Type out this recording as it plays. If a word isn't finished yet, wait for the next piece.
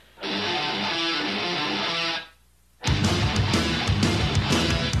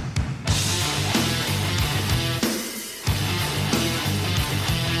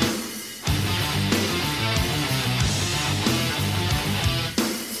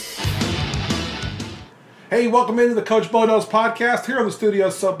Hey, welcome into the Coach Bo Knows podcast here on the Studio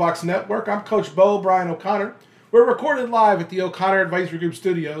Soapbox Network. I'm Coach Bo, Brian O'Connor. We're recorded live at the O'Connor Advisory Group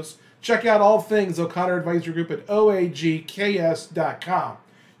studios. Check out all things O'Connor Advisory Group at oagks.com.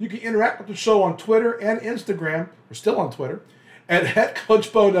 You can interact with the show on Twitter and Instagram. We're still on Twitter at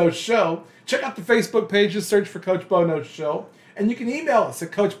Coach Bo Knows Show. Check out the Facebook pages, search for Coach Bo Knows Show. And you can email us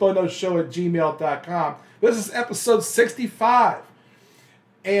at coachboknowsshow@gmail.com. This is episode 65.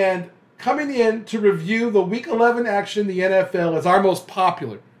 And coming in to review the Week 11 action in the NFL is our most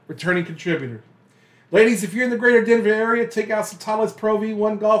popular returning contributor. Ladies, if you're in the greater Denver area, take out some Titleist Pro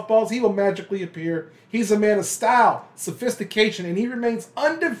V1 golf balls. He will magically appear. He's a man of style, sophistication, and he remains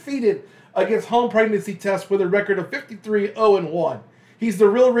undefeated against home pregnancy tests with a record of 53-0-1. He's the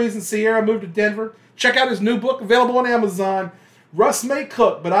real reason Sierra moved to Denver. Check out his new book, available on Amazon, Russ May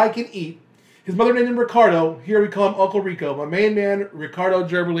Cook, But I Can Eat. His mother named him Ricardo. Here we call him Uncle Rico. My main man, Ricardo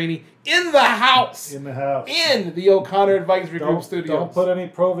Gerbolini, in the house. In the house. In the O'Connor Advisory Group studios. Don't put any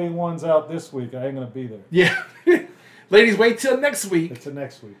Pro V1s out this week. I ain't going to be there. Yeah. Ladies, wait till next week. Until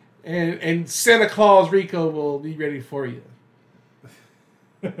next week. And Santa Claus Rico will be ready for you.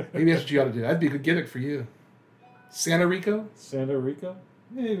 Maybe that's what you ought to do. That'd be a good gimmick for you. Santa Rico? Santa Rico?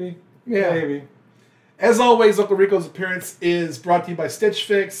 Maybe. Yeah. Maybe. As always, Uncle Rico's appearance is brought to you by Stitch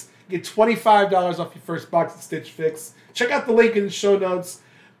Fix. Get $25 off your first box at Stitch Fix. Check out the link in the show notes.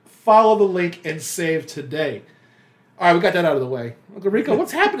 Follow the link and save today. All right, we got that out of the way. Uncle Rico,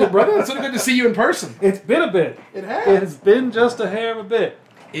 what's happening, brother? It's so good to see you in person. It's been a bit. It has. It's been just a hair of a bit.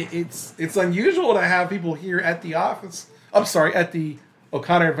 It's unusual to have people here at the office. I'm sorry, at the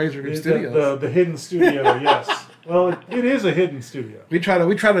O'Connor Advisory Group studios. The hidden studio, yes. Well, it is a hidden studio. We try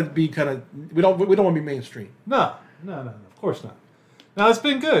to be kind of we don't want to be mainstream. No, of course not. No, it's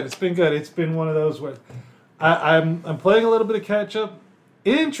been good. It's been one of those where I'm playing a little bit of catch up.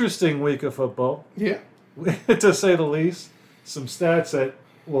 Interesting week of football. Yeah. To say the least. Some stats that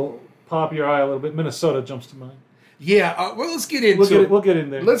will pop your eye a little bit. Minnesota jumps to mind. Yeah, well, let's get into it. We'll get in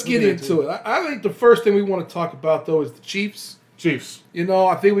there. Let's get into it. I think the first thing we want to talk about, though, is the Chiefs. You know,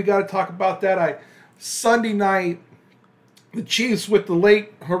 I think we got to talk about that. Sunday night, the Chiefs with the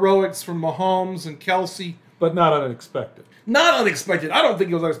late heroics from Mahomes and Kelsey. But not unexpected. Not unexpected. I don't think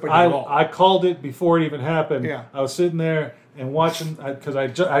it was unexpected at all. I called it before it even happened. Yeah. I was sitting there and watching, because I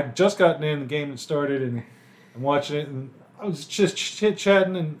just gotten in, the game had started, and I'm watching it, and I was just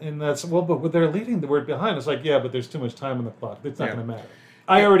chit-chatting, and that's, well, but they're leading, we're behind. It's like, yeah, but there's too much time on the clock. It's not going to matter.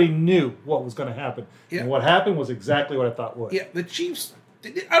 I already knew what was going to happen. Yeah. And what happened was exactly what I thought would. Yeah, the Chiefs,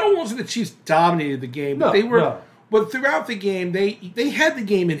 I don't want to say the Chiefs dominated the game, but but throughout the game, they had the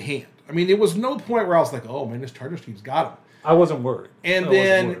game in hand. I mean, there was no point where I was like, oh, man, this Chargers team's got them. I wasn't worried. And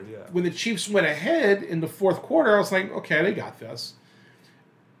then when the Chiefs went ahead in the fourth quarter, I was like, okay, they got this.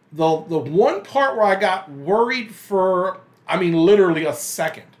 The one part where I got worried for, literally a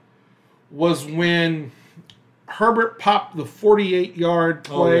second, was when Herbert popped the 48-yard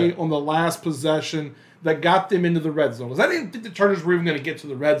play on the last possession that got them into the red zone. Because I didn't think the Chargers were even going to get to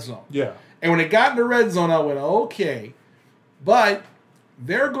the red zone. Yeah. And when it got in the red zone, I went, okay. But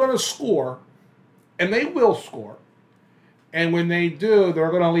they're going to score, and they will score. And when they do, they're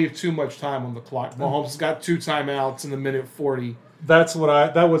going to leave too much time on the clock. Mahomes has got 2 timeouts in the minute 40. That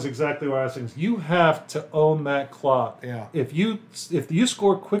was exactly what I was saying. You have to own that clock. Yeah. If you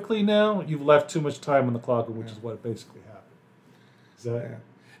score quickly now, you've left too much time on the clock, which is what basically happened.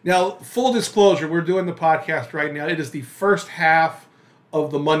 Now, full disclosure, we're doing the podcast right now. It is the first half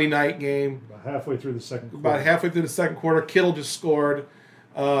of the Monday night game. About halfway through the second quarter. Kittle just scored.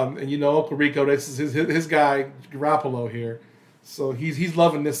 And you know, Uncle Rico, this is his guy, Garoppolo here. So he's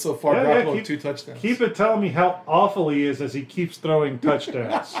loving this so far. Garoppolo, 2 touchdowns. Keep it telling me how awful he is as he keeps throwing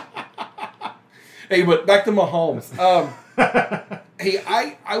touchdowns. Hey, but back to Mahomes.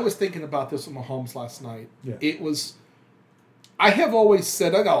 Hey, I was thinking about this with Mahomes last night. Yeah. It was, I have always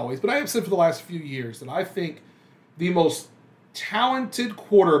said, not always, but I have said for the last few years that I think the most talented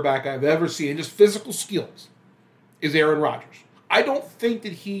quarterback I've ever seen, just physical skills, is Aaron Rodgers. I don't think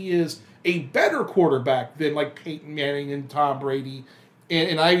that he is a better quarterback than like Peyton Manning and Tom Brady,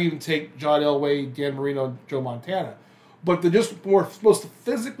 and I even take John Elway, Dan Marino, and Joe Montana. But the just most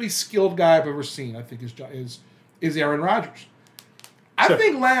physically skilled guy I've ever seen, I think, is Aaron Rodgers. I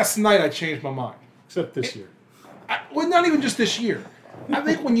think last night I changed my mind. Except this year. Well, not even just this year. I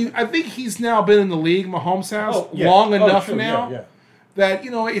think he's now been in the league, Mahomes has, long enough now that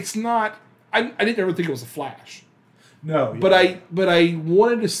it's not. I didn't ever think it was a flash. No, but I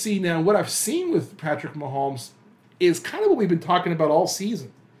wanted to see now what I've seen with Patrick Mahomes is kind of what we've been talking about all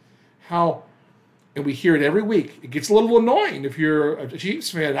season. How and we hear it every week. It gets a little annoying if you're a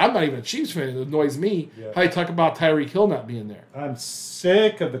Chiefs fan. I'm not even a Chiefs fan. It annoys me how you talk about Tyreek Hill not being there. I'm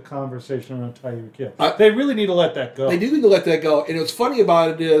sick of the conversation around Tyreek Hill. They really need to let that go. They do need to let that go. And what's funny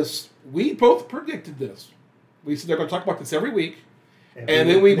about it is we both predicted this. We said they're going to talk about this every week. And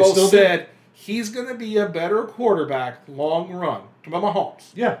then we both said he's going to be a better quarterback long run. About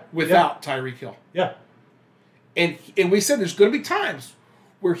Mahomes. Yeah. Without Tyreek Hill. Yeah. And we said there's going to be times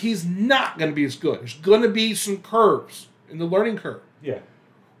where he's not going to be as good. There's going to be some curves in the learning curve. Yeah.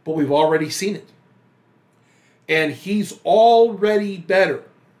 But we've already seen it. And he's already better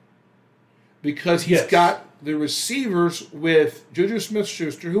because he's got the receivers with Juju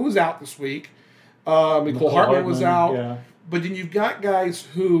Smith-Schuster, who was out this week. Nicole Hartman was out. Yeah. But then you've got guys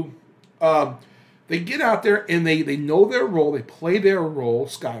who they get out there and they know their role. They play their role.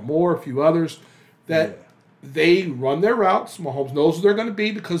 Sky Moore, a few others, that they run their routes. Mahomes knows who they're going to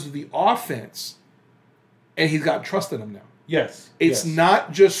be because of the offense. And he's got trust in them now. Yes. It's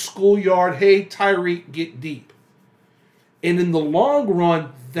not just schoolyard, hey, Tyreek, get deep. And in the long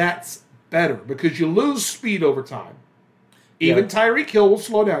run, that's better because you lose speed over time. Even Tyreek Hill will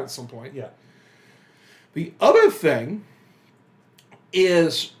slow down at some point. Yeah. The other thing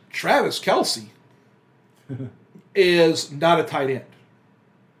is Travis Kelce is not a tight end.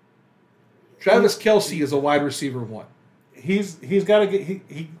 Travis Kelce is a wide receiver one. He's got to get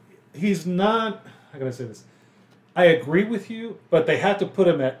he's not. How can I say this? I agree with you, but they have to put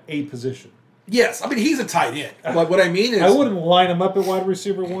him at a position. Yes, I mean he's a tight end. But what I mean is, I wouldn't line him up at wide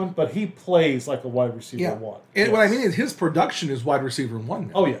receiver one, but he plays like a wide receiver one. And what I mean is his production is wide receiver one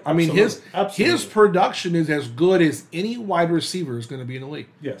now. Oh yeah, I mean his production is as good as any wide receiver is going to be in the league.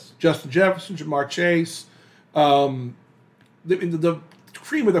 Yes, Justin Jefferson, Jamar Chase, the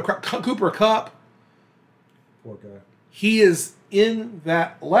cream of the Cooper Kupp. Poor guy. He is in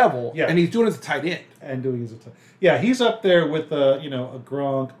that level, and he's doing it as a tight end. And doing as a tight. Yeah, he's up there with a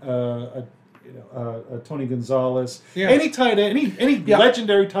Gronk, a Tony Gonzalez, any tight end, any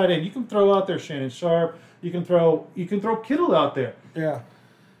legendary tight end you can throw out there. Shannon Sharp, you can throw Kittle out there. Yeah.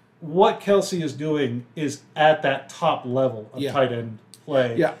 What Kelce is doing is at that top level of tight end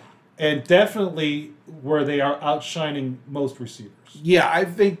play. Yeah. And definitely where they are outshining most receivers. Yeah, I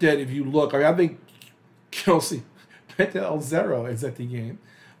think that if you look, I think Kelce, Petel Zero is at the game.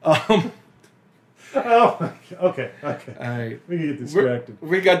 Okay. All right. We get distracted.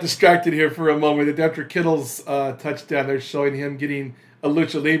 We got distracted here for a moment. After Kittle's touchdown, they're showing him getting a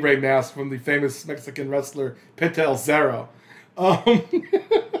lucha libre mask from the famous Mexican wrestler Petel Zero.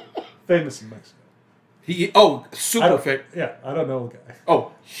 Famous in Mexico. Super fit. Yeah, I don't know the guy.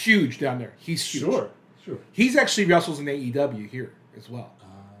 Oh, huge down there. He's huge. Sure. He's actually wrestles in AEW here as well.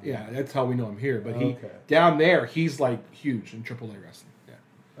 Yeah, that's how we know him here. But down there, he's like huge in AAA wrestling.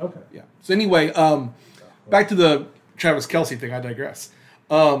 Okay. Yeah. So anyway, back to the Travis Kelce thing. I digress.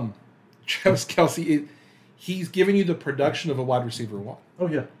 Travis Kelce, he's giving you the production of a wide receiver one. Oh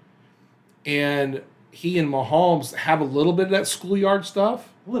yeah. And he and Mahomes have a little bit of that schoolyard stuff.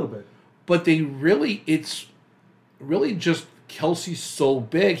 A little bit. But it's really just Kelce's so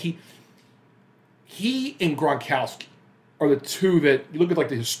big. He and Gronkowski are the two that you look at, like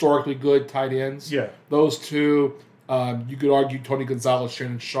the historically good tight ends. Yeah. Those two. You could argue Tony Gonzalez,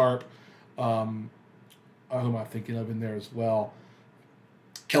 Shannon Sharp. Who am I thinking of in there as well?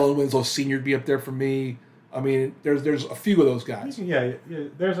 Kellen Winslow Sr. would be up there for me. I mean, there's a few of those guys. Yeah,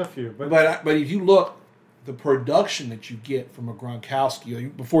 there's a few. But if you look, the production that you get from a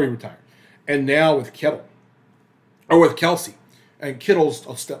Gronkowski before he retired, and now with Kittle, or with Kelce, and Kittle's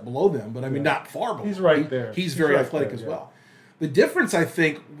a step below them, but I mean not far below. He's right there. He's very athletic as well. The difference, I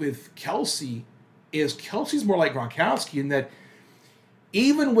think, with Kelce is Kelce's more like Gronkowski in that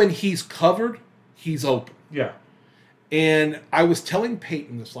even when he's covered, he's open. Yeah. And I was telling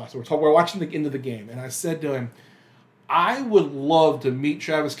Peyton this last week. We're watching the end of the game, and I said to him, I would love to meet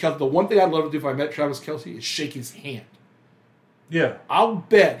Travis Kelce. The one thing I'd love to do if I met Travis Kelce is shake his hand. Yeah. I'll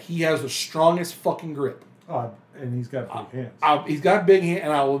bet he has the strongest fucking grip. And he's got big hands. He's got big hands,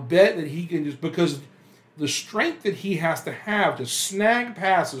 and I will bet that he can just, because the strength that he has to have to snag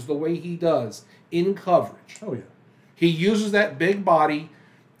passes the way he does in coverage. Oh, yeah. He uses that big body,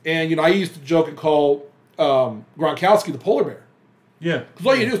 and, I used to joke and call Gronkowski the polar bear. Yeah. Because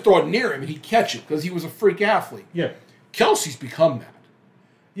all you do is throw it near him, and he'd catch it, because he was a freak athlete. Yeah. Kelce's become that.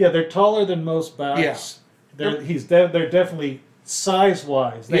 Yeah, they're taller than most backs. Yeah. They're definitely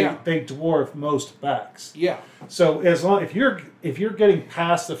size-wise. They dwarf most backs. Yeah. So if you're getting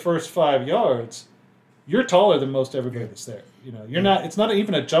past the first 5 yards, you're taller than most everybody that's there. You're not. It's not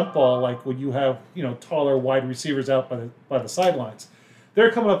even a jump ball like when you have taller wide receivers out by the sidelines.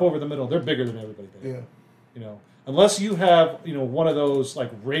 they're coming up over the middle. They're bigger than everybody there. Yeah. You know, unless you have, you know, one of those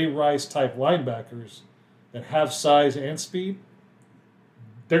like Ray Rice type linebackers that have size and speed,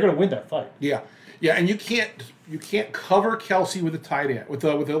 they're going to win that fight. Yeah. Yeah, and you can't cover Kelsey with a tight end, with a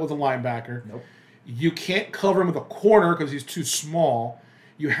linebacker. Nope. You can't cover him with a corner because he's too small.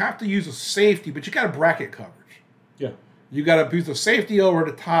 You have to use a safety, but you got to bracket coverage. Yeah. You got to use a safety over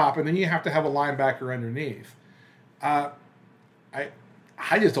the top, and then you have to have a linebacker underneath. I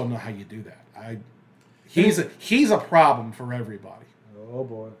just don't know how you do that. He's a problem for everybody. Oh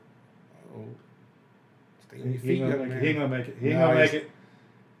boy. Oh, stay on He your feet, ain't young gonna man. make it. He ain't gonna make it. He ain't gonna make it.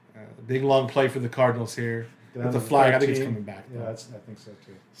 Big long play for the Cardinals here. Down With the to flag, I think it's 13. coming back. Yeah, I think so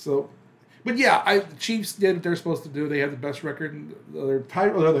too. So, but yeah, the Chiefs did what they're supposed to do. They have the best record. They had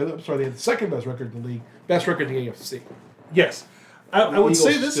the second best record in the league. Best record in the AFC. Yes. I would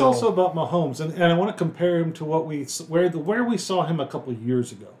say Eagles this still- also about Mahomes, and I want to compare him to where we saw him a couple of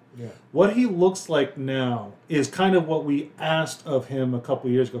years ago. Yeah. What he looks like now is kind of what we asked of him a couple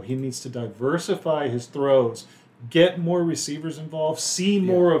of years ago. He needs to diversify his throws, get more receivers involved, see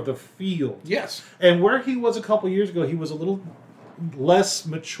more of the field. Yes. And where he was a couple of years ago, he was a little less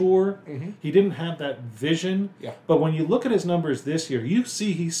mature. Mm-hmm. He didn't have that vision. Yeah. But when you look at his numbers this year, you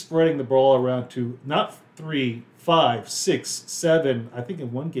see he's spreading the ball around to not 3, 5, 6, 7, I think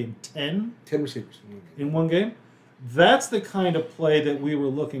in one game, 10 10 receivers. in one game. That's the kind of play that we were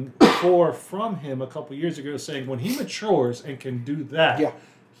looking for from him a couple years ago, saying when he matures and can do that, Yeah.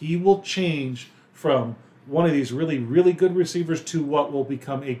 he will change from one of these really, really good receivers to what will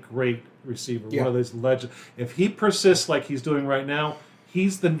become a great receiver, Yeah. one of those legends. If he persists like he's doing right now, he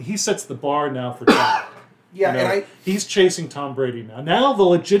sets the bar now for talent. Yeah, You know, and he's chasing Tom Brady now. Now,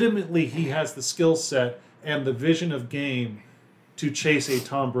 legitimately, he has the skill set and the vision of game to chase a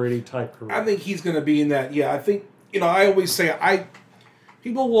Tom Brady type career. I think he's going to be in that. Yeah, I think, I always say,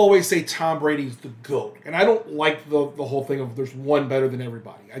 people will always say Tom Brady's the GOAT. And I don't like the whole thing of there's one better than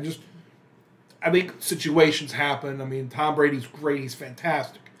everybody. I think situations happen. I mean, Tom Brady's great. He's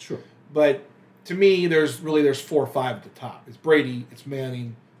fantastic. Sure. But to me, there's 4 or 5 at the top. It's Brady, it's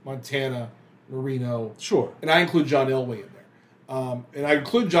Manning, Montana, Marino. Sure. And I include John Elway in there. And I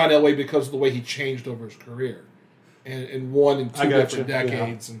include John Elway because of the way he changed over his career and won in 2 different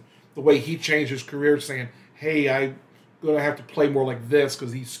decades. And the way he changed his career saying, hey, I'm going to have to play more like this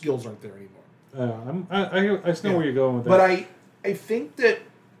because these skills aren't there anymore. I know where you're going with that. But I think that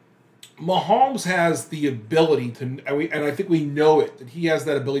Mahomes has the ability to, and I think we know it, that he has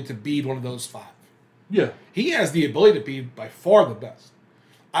that ability to be one of those 5. Yeah. He has the ability to be by far the best.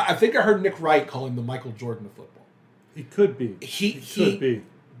 I think I heard Nick Wright call him the Michael Jordan of football. He could be. He could be.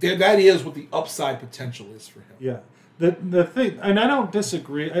 That is what the upside potential is for him. Yeah. The thing, and I don't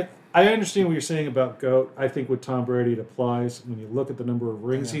disagree. I understand what you're saying about GOAT. I think with Tom Brady it applies. When you look at the number of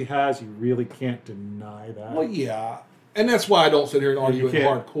rings he has, you really can't deny that. Well, yeah. And that's why I don't sit here and argue it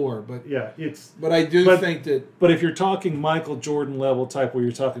can't. hardcore. But Yeah, but I do think that. But if you're talking Michael Jordan level type, where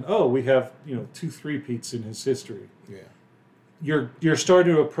you're talking, we have 2 3-peats in his history. Yeah. You're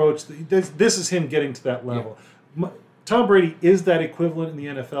starting to approach this is him getting to that level. Yeah. Tom Brady is that equivalent in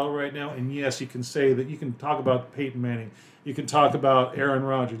the NFL right now, and yes, you can say that. You can talk about Peyton Manning, you can talk about Aaron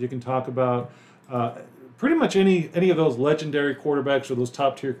Rodgers, you can talk about pretty much any of those legendary quarterbacks or those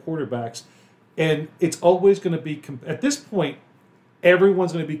top tier quarterbacks, and it's always going to be at this point.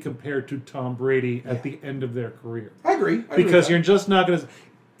 Everyone's going to be compared to Tom Brady at the end of their career. I agree. Because you're just not going to.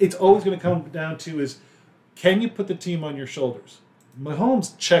 It's always going to come down to is, can you put the team on your shoulders?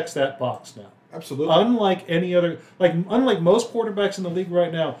 Mahomes checks that box now. Absolutely. Unlike unlike most quarterbacks in the league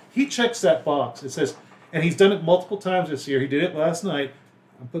right now, he checks that box. It says, and he's done it multiple times this year. He did it last night.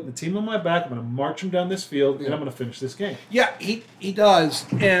 I'm putting the team on my back. I'm going to march him down this field, and I'm going to finish this game. Yeah, he does.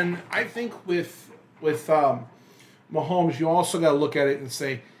 And I think with Mahomes, you also got to look at it and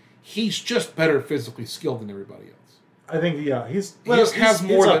say he's just better physically skilled than everybody else. I think, he's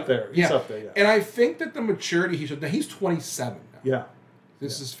up there. He's up there, yeah. And I think that the maturity he's 27 now. Yeah.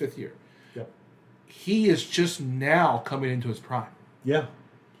 This is his 5th year. Yep. He is just now coming into his prime. Yeah.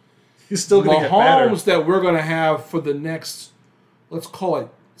 He's still going to get better. Mahomes that we're going to have for the next, let's call it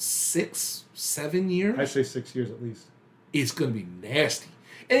 6, 7 years. I say 6 years at least. It's going to be nasty.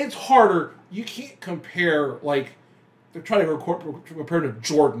 And it's harder. You can't compare, they're trying to compare to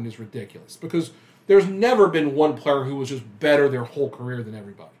Jordan is ridiculous because there's never been one player who was just better their whole career than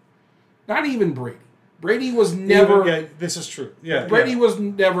everybody. Not even Brady. Brady was never... Yeah, this is true. Yeah, Brady was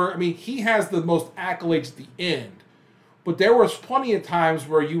never... I mean, he has the most accolades at the end. But there was plenty of times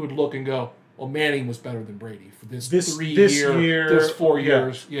where you would look and go, well, Manning was better than Brady for this 4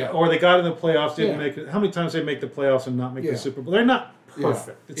 years. Yeah. Or they got in the playoffs, didn't make it. How many times they make the playoffs and not make the Super Bowl? They're not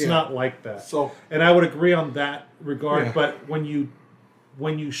perfect. It's not like that. So, and I would agree on that regard. Yeah. But when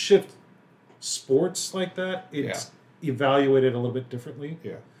you shift sports like that, it's evaluated a little bit differently.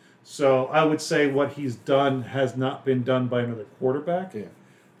 Yeah. So I would say what he's done has not been done by another quarterback.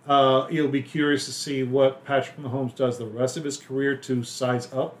 Yeah. You'll be curious to see what Patrick Mahomes does the rest of his career to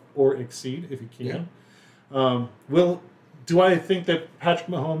size up or exceed if he can. Yeah. Do I think that Patrick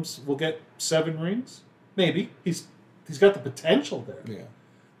Mahomes will get 7 rings? Maybe. He's got the potential there. Yeah.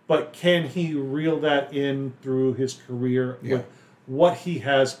 But can he reel that in through his career with what he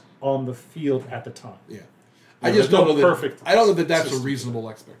has on the field at the time? Yeah. I just don't know that. I don't know that that's a reasonable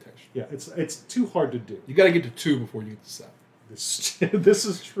expectation. Yeah, it's too hard to do. You got to get to 2 before you get to 7. This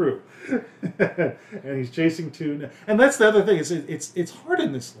is true, and he's chasing 2, and that's the other thing. It's hard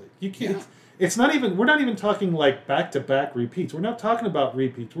in this league. You can't. Yeah. It's not even. We're not even talking like back-to-back repeats. We're not talking about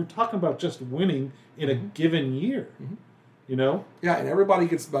repeats. We're talking about just winning in a given year. Mm-hmm. You know. Yeah, and everybody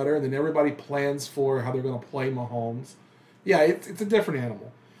gets better, and then everybody plans for how they're going to play Mahomes. Yeah, it's a different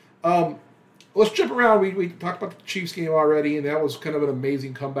animal. Let's jump around. We talked about the Chiefs game already, and that was kind of an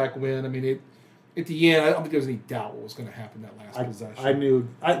amazing comeback win. I mean, at the end, I don't think there was any doubt what was going to happen that last possession. I knew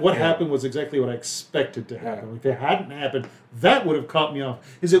what happened was exactly what I expected to happen. Yeah. If it hadn't happened, that would have caught me off.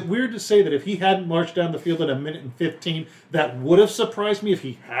 Is it weird to say that if he hadn't marched down the field in 1:15, that would have surprised me if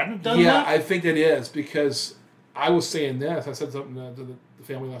he hadn't done that? Yeah, I think it is, because I was saying this. I said something to the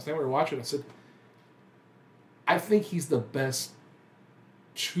family last night we were watching. I said, I think he's the best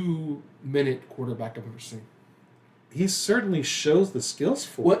 2-minute quarterback I've ever seen. He certainly shows the skills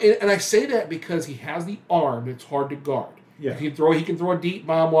for it. Well, and I say that because he has the arm that's hard to guard. Yeah. He can throw a deep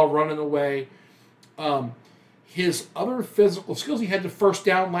bomb while running away. His other physical skills, he had the first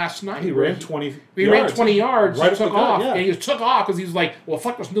down last night. He ran 20 yards. He ran 20 yards. Right, he took off. And he just took off because he was like, well,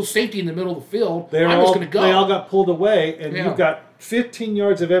 fuck, there's no safety in the middle of the field. I'm just going to go. They all got pulled away, and you've got 15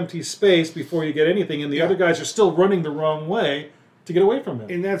 yards of empty space before you get anything, and the other guys are still running the wrong way to get away from him.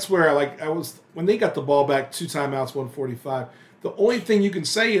 And that's where I was when they got the ball back, 2 timeouts, 1:45. The only thing you can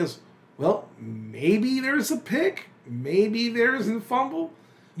say is, well, maybe there's a pick, maybe there's a fumble.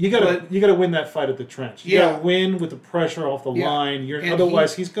 You gotta win that fight at the trench. You gotta win with the pressure off the line.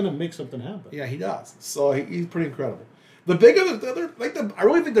 Otherwise, he's gonna make something happen. Yeah, he does. So he's pretty incredible. I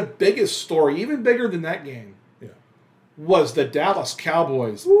really think the biggest story, even bigger than that game, was the Dallas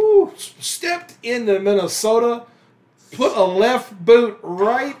Cowboys. Stepped into Minnesota. Put a left boot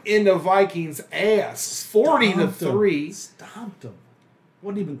right in the Vikings' ass, 40-3. Stomped them.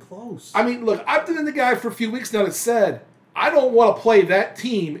 Wasn't even close. I mean, look, I've been the guy for a few weeks now that said, I don't want to play that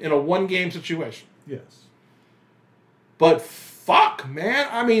team in a one-game situation. Yes. But fuck, man.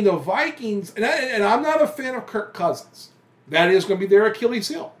 I mean, the Vikings, and I'm not a fan of Kirk Cousins. That is going to be their Achilles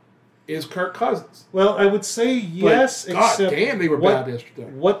heel, is Kirk Cousins. Well, I would say yes, but God damn, they were bad yesterday.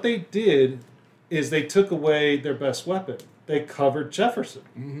 What they did is they took away their best weapon. They covered Jefferson.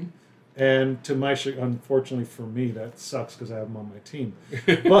 Mm-hmm. And to my unfortunately for me, that sucks because I have him on my team.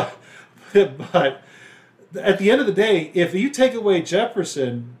 but at the end of the day, if you take away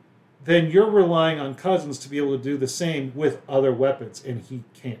Jefferson, then you're relying on Cousins to be able to do the same with other weapons, and he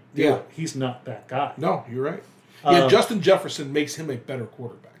can't do it. He's not that guy. No, you're right. Justin Jefferson makes him a better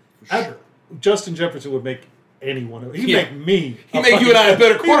quarterback, for sure. Justin Jefferson would make anyone. He'd make me. He'd make you and I a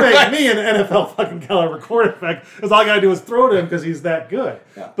better quarterback. He'd make me an NFL fucking caliber quarterback. Because all I got to do is throw to him because he's that good.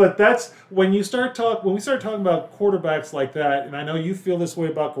 Yeah. But that's when we start talking about quarterbacks like that, and I know you feel this way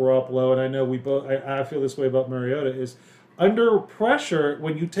about Garoppolo, and I know we both. I feel this way about Mariota. Is under pressure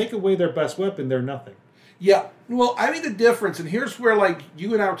when you take away their best weapon, they're nothing. Yeah. Well, I mean the difference, and here's where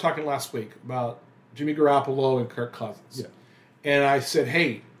you and I were talking last week about Jimmy Garoppolo and Kirk Cousins. Yeah. And I said,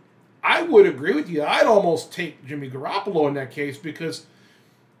 hey, I would agree with you. I'd almost take Jimmy Garoppolo in that case because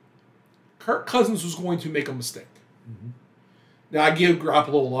Kirk Cousins was going to make a mistake. Mm-hmm. Now, I give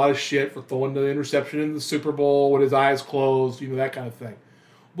Garoppolo a lot of shit for throwing the interception in the Super Bowl with his eyes closed, that kind of thing.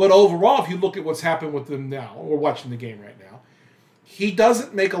 But overall, if you look at what's happened with him now, we're watching the game right now, he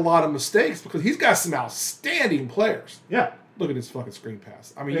doesn't make a lot of mistakes because he's got some outstanding players. Yeah. Look at this fucking screen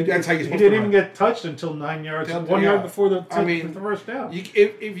pass. I mean, that's how he didn't even get touched until 9 yards, 1 yard before the first down.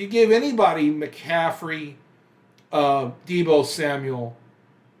 If you give anybody McCaffrey, Deebo Samuel,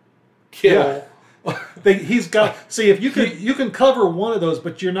 Kittle, he's got. See, if you can cover one of those,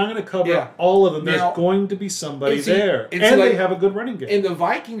 but you're not going to cover all of them. There's going to be somebody there, and they have a good running game. And the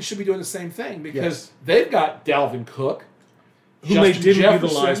Vikings should be doing the same thing because they've got Dalvin Cook, who they didn't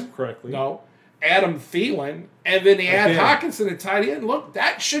utilize correctly. No. Adam Thielen, and then they add Hawkinson at tight end. Look,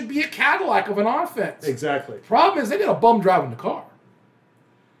 that should be a Cadillac of an offense. Exactly. Problem is, they got a bum driving the car.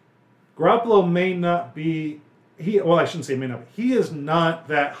 Garoppolo may not be I shouldn't say may not be. He is not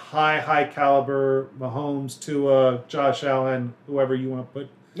that high caliber Mahomes, Tua, Josh Allen, whoever you want to put.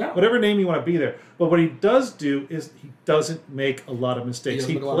 No. Whatever name you want to be there. But what he does do is he doesn't make a lot of mistakes.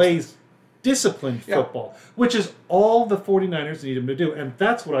 He plays disciplined football, which is all the 49ers need him to do. And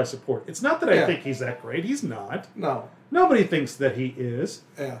that's what I support. It's not that I think he's that great. He's not. No. Nobody thinks that he is.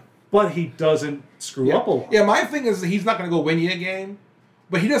 Yeah. But he doesn't screw up a lot. Yeah, my thing is that he's not going to go win you a game,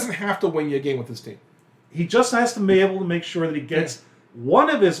 but he doesn't have to win you a game with his team. He just has to be able to make sure that he gets one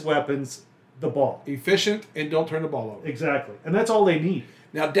of his weapons, the ball. Efficient and don't turn the ball over. Exactly. And that's all they need.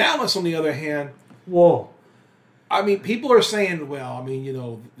 Now, Dallas, on the other hand, I mean, people are saying, well, I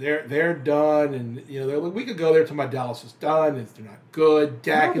mean, they're done, and they're like, we could go there till my Dallas is done. They're not good.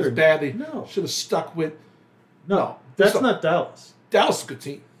 Dak is bad. They should have stuck with. No, that's not Dallas. Dallas is a good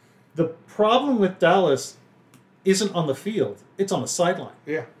team. The problem with Dallas isn't on the field; it's on the sideline.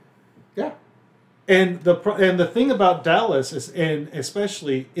 Yeah. And the thing about Dallas is, and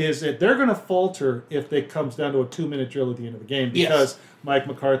especially, is that they're going to falter if it comes down to a 2-minute drill at the end of the game because Mike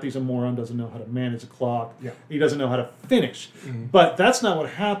McCarthy's a moron, doesn't know how to manage a clock. Yeah. He doesn't know how to finish. Mm-hmm. But that's not what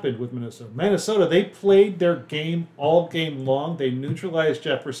happened with Minnesota. Minnesota, they played their game all game long. They neutralized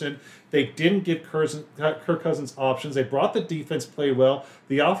Jefferson. They didn't give Kirk Cousins options. They brought the defense play well.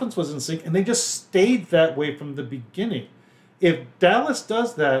 The offense was in sync, and they just stayed that way from the beginning. If Dallas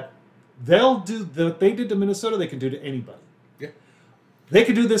does that, they'll do what they did to Minnesota. They can do to anybody. Yeah, they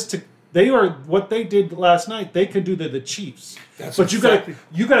can do this to. What they did last night. They can do to the Chiefs. But you got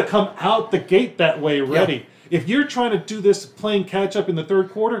to come out the gate that way ready. Yeah. If you're trying to do this playing catch up in the third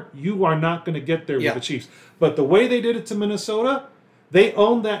quarter, you are not going to get there with the Chiefs. But the way they did it to Minnesota, they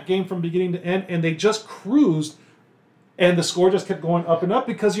owned that game from beginning to end, and they just cruised. And the score just kept going up and up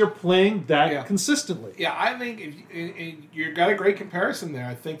because you're playing that consistently. Yeah, I think you've got a great comparison there.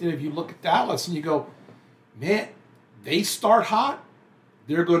 I think that if you look at Dallas and you go, man, they start hot,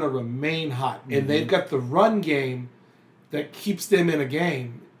 they're going to remain hot. Mm-hmm. And they've got the run game that keeps them in a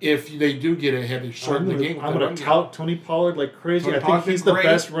game if they do get ahead and shorten the game. I'm going to tout Tony Pollard like crazy. I think he's the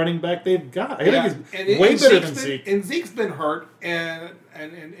best running back they've got. I think he's way better than Zeke. And Zeke's been hurt. And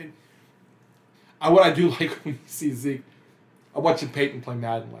what I do like when you see Zeke, I watched Peyton play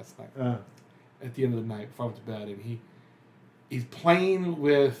Madden last night. At the end of the night before I went to bed, and he's playing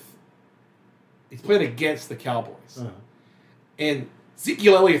against the Cowboys, and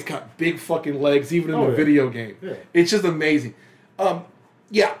Ezekiel Elliott's got big fucking legs even in the video game. Yeah. It's just amazing. The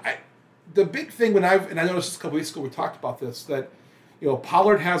big thing and I noticed this a couple weeks ago we talked about this that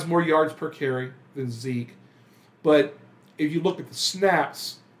Pollard has more yards per carry than Zeke, but if you look at the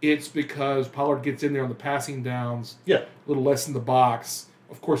snaps. It's because Pollard gets in there on the passing downs. Yeah. A little less in the box.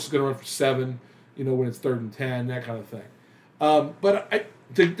 Of course, he's going to run for 7, when it's 3rd and 10, that kind of thing. But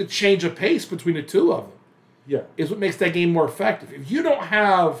the change of pace between the two of them is what makes that game more effective. If you don't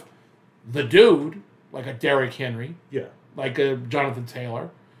have the dude, like a Derrick Henry, like a Jonathan Taylor,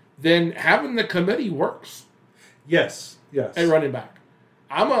 then having the committee works. Yes. At running back.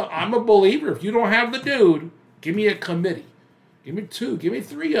 I'm a believer. If you don't have the dude, give me a committee. Give me 2. Give me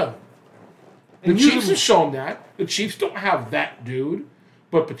 3 of them. The Chiefs have shown that. The Chiefs don't have that dude.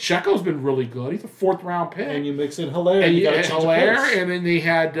 But Pacheco's been really good. He's a 4th-round pick. And you mix in Hilaire. And you got Hilaire. And then they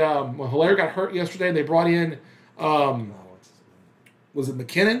had... Hilaire got hurt yesterday. They brought in... was it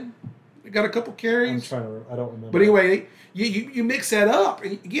McKinnon? They got a couple carries. I don't remember. But anyway, you mix that up.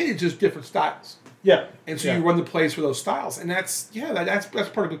 And again, it's just different styles. Yeah. And so you run the plays for those styles. And that's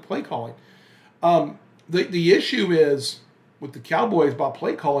part of good play calling. The issue is... with the Cowboys about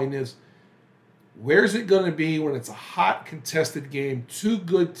play calling is where's it going to be when it's a hot contested game, 2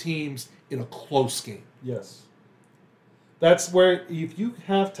 good teams in a close game? Yes. That's where if you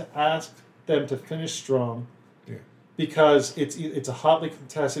have to ask them to finish strong because it's a hotly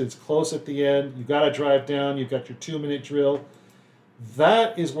contested, it's close at the end, you got to drive down, you've got your 2-minute drill.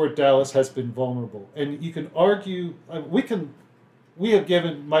 That is where Dallas has been vulnerable. And you can argue, we have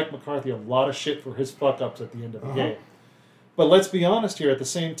given Mike McCarthy a lot of shit for his fuck-ups at the end of the game. But let's be honest here, at the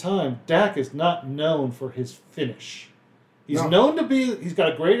same time, Dak is not known for his finish. He's known to be, he's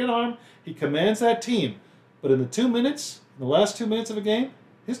got a great arm, he commands that team. But in the last 2 minutes of a game,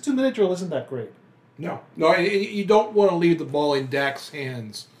 his 2-minute drill isn't that great. No, you don't want to leave the ball in Dak's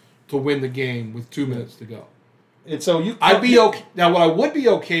hands to win the game with 2 minutes to go. And so I'd be okay. Now, what I would be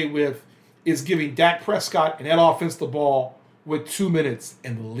okay with is giving Dak Prescott and that offense the ball with 2 minutes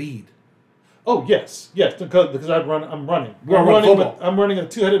and the lead. Oh yes, because I'm running. I'm running a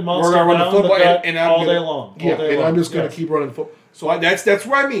 2-headed monster. We're going to run the football all day long. I'm just going to keep running the football. So that's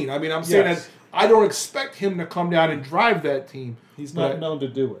what I mean. I'm saying that I don't expect him to come down and drive that team. He's not known to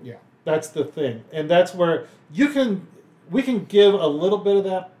do it. Yeah. That's the thing, and that's where we can give a little bit of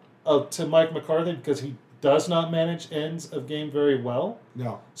that to Mike McCarthy because he does not manage ends of game very well.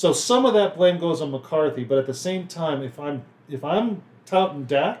 No. So some of that blame goes on McCarthy, but at the same time, if I'm touting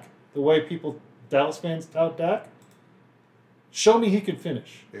Dak the way Dallas fans tout Dak, show me he can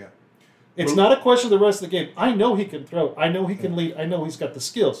finish. Yeah. It's not a question of the rest of the game. I know he can throw. I know he can lead. I know he's got the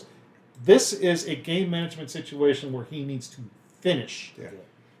skills. This is a game management situation where he needs to finish. Yeah.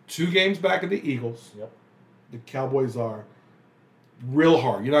 2 games back of the Eagles. Yep. The Cowboys are real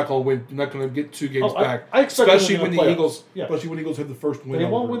hard. You're not going to win. You're not going to get 2 games back. I expect especially them when in the playoffs. Eagles, Yeah. especially when the Eagles have the first win. They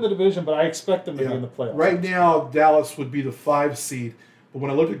won't win the division, but I expect them to be in the playoffs. Right now, Dallas would be the 5 seed. But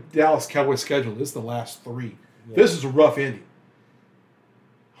when I look at Dallas Cowboys schedule, this is the last 3. Yeah. This is a rough ending.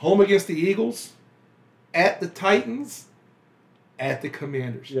 Home against the Eagles, at the Titans, at the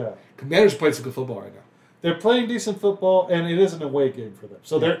Commanders. Yeah. Commanders play some good football right now. They're playing decent football, and it is an away game for them.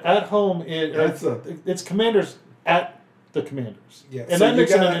 So they're at home. It's Commanders at the Commanders. Yeah. And so that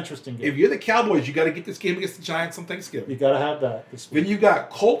makes it an interesting game. If you're the Cowboys, you got to get this game against the Giants on Thanksgiving. You got to have that this week. Then you got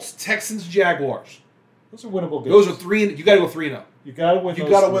Colts, Texans, Jaguars. Those are winnable games. Those are 3. You got to go 3-0. You got to win. You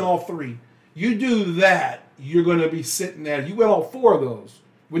got to win all 3. You do that, you're going to be sitting at. You win all 4 of those.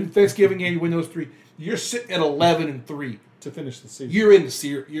 Win Thanksgiving game, you win those 3. You're sitting at 11-3 to finish the season. You're in the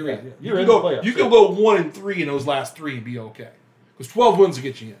series. You're in. You're in the playoffs. You can go 1-3 in those last 3 and be okay. Because 12 wins will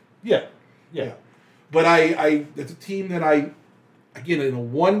get you in. Yeah. But it's a team that again, in a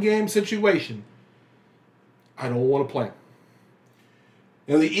 1-game situation, I don't want to play.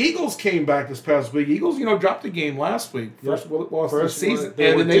 Now the Eagles came back this past week. Eagles, dropped the game last week. First loss of the season,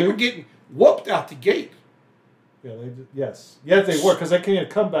 and they were getting whooped out the gate. Yeah, they did. Yes, they were because they can't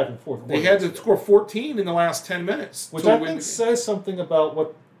come back and forth. They had to score 14 in the last 10 minutes, which I think says something about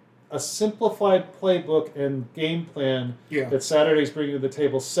what a simplified playbook and game plan that Saturday's bringing to the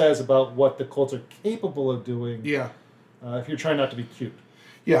table says about what the Colts are capable of doing. Yeah, if you're trying not to be cute.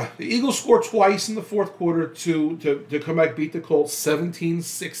 Yeah, the Eagles scored twice in the fourth quarter to come back, beat the Colts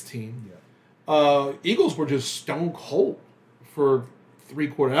 17-16. Yeah. Eagles were just stone cold for 3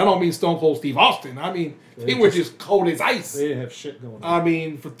 quarters. I don't mean stone cold Steve Austin. I mean they were just cold as ice. They didn't have shit going on. I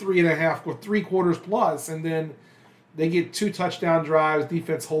mean for 3.5 or 3 quarters plus, and then they get 2 touchdown drives.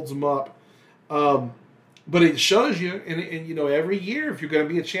 Defense holds them up. But it shows you, and every year if you're going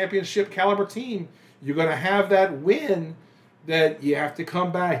to be a championship caliber team, you're going to have that win. That you have to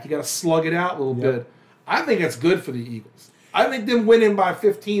come back. You got to slug it out a little bit. I think that's good for the Eagles. I think them winning by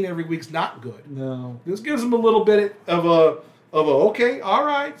 15 every week's not good. No. This gives them a little bit of a okay, all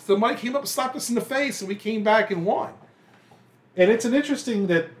right. Somebody came up and slapped us in the face, and we came back and won. And it's an interesting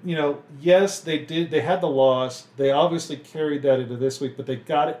that, yes, they did. They had the loss. They obviously carried that into this week, but they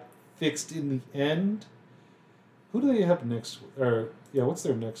got it fixed in the end. Who do they have next? What's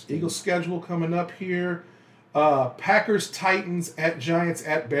their next game? Eagles schedule coming up here. Packers, Titans, at Giants,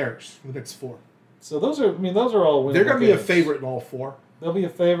 at Bears. The next 4. So those are all winnable. They're going to be games. a favorite in all 4. They'll be a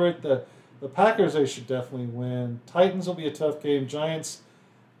favorite. The Packers, they should definitely win. Titans will be a tough game. Giants,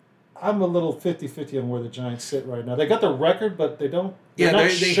 I'm a little 50-50 on where the Giants sit right now. They got the record, but they don't.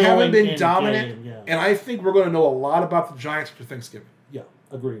 They haven't been dominant. Yeah. And I think we're going to know a lot about the Giants after Thanksgiving. Yeah,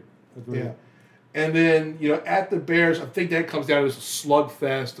 agreed. Yeah. And then, at the Bears, I think that comes down to a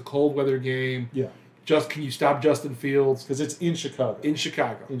slugfest, the cold weather game. Yeah. Can you stop Justin Fields? Because it's in Chicago. That's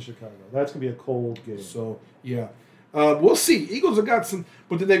going to be a cold game. So, yeah. We'll see. Eagles have got some,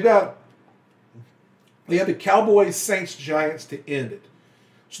 but then they have the Cowboys, Saints, Giants to end it.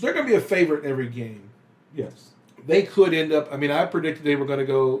 So they're going to be a favorite in every game. Yes. They could end up, I predicted they were going to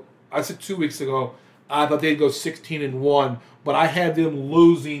go, I said 2 weeks ago, I thought they'd go 16-1, but I had them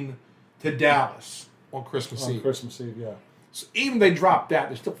losing to Dallas on Christmas Eve. On Christmas Eve, yeah. So even if they dropped that,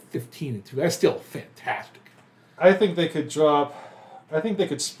 they're still 15-2. That's still fantastic. I think they could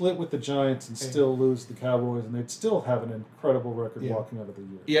split with the Giants and still lose the Cowboys, and they'd still have an incredible record walking out of the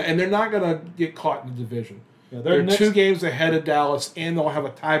year. Yeah, and they're not going to get caught in the division. Yeah, they're 2 games ahead of Dallas, and they'll have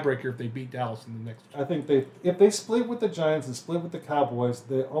a tiebreaker if they beat Dallas in the next. I think if they split with the Giants and split with the Cowboys,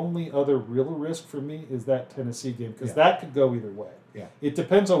 the only other real risk for me is that Tennessee game, because that could go either way. Yeah, it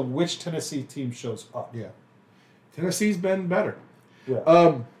depends on which Tennessee team shows up. Yeah. Tennessee's been better.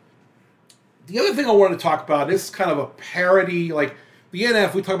 Yeah. The other thing I wanted to talk about is kind of a parody. Like the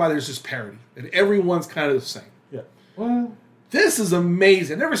NF, we talk about there's just parody, and everyone's kind of the same. Yeah. Well, this is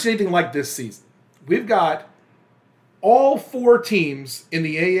amazing. I've never seen anything like this season. We've got all 4 teams in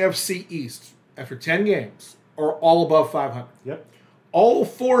the AFC East after 10 games are all above 500. Yep. All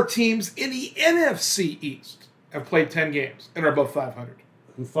 4 teams in the NFC East have played 10 games and are above 500.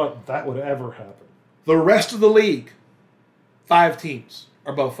 Who thought that would ever happen? The rest of the league, 5 teams.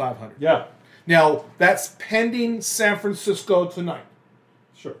 are above 500. Yeah. Now, that's pending San Francisco tonight.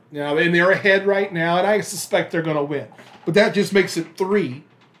 Sure. Now, and they're ahead right now, and I suspect they're going to win. But that just makes it three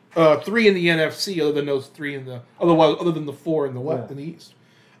in the NFC, other than those three other than the four in the West in the East.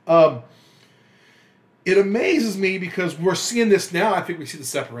 It amazes me because we're seeing this now. I think we see the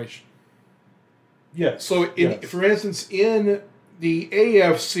separation. Yes. So, for instance, in the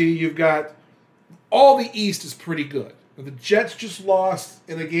AFC, you've got all the East is pretty good. The Jets just lost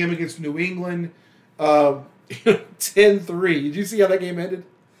in a game against New England, 10-3. Did you see how that game ended?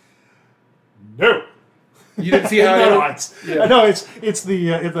 No. You didn't see how it ended? No, it's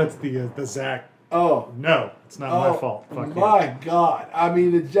the Zach. Oh. No, it's not my fault. Fuck my God. I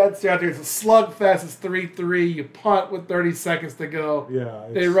mean, the Jets are out there. It's a slugfest. It's 3-3. You punt with 30 seconds to go. Yeah.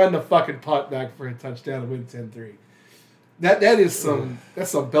 They run the fucking punt back for a touchdown and win 10-3. That's some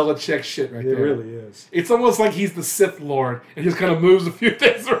Belichick shit right there. It really is. It's almost like he's the Sith Lord and just kind of moves a few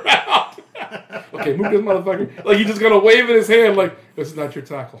things around. Okay, move this motherfucker. Like he's just gonna wave in his hand like this is not your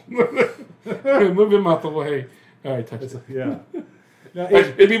tackle. Move him out the way. All right, touchdown. Yeah. Now,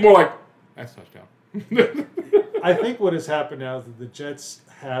 it'd be more like that's touchdown. I think what has happened now is that the Jets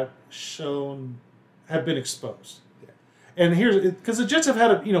have been exposed. Yeah. And here's because the Jets have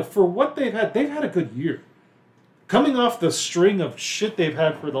had for what they've had a good year. Coming off the string of shit they've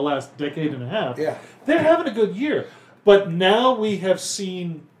had for the last decade and a half, they're having a good year. But now we have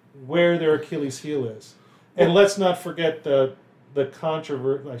seen where their Achilles heel is. And let's not forget the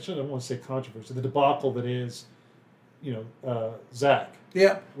controversy, I don't want to say controversy, the debacle that is, Zach.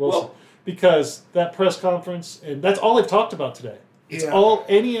 Yeah. Wilson. Well, because that press conference, and that's all they've talked about today. It's all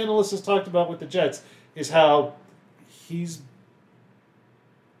any analyst has talked about with the Jets is how he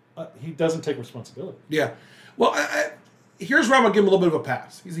doesn't take responsibility. Yeah. Well, here's where I'm going to give him a little bit of a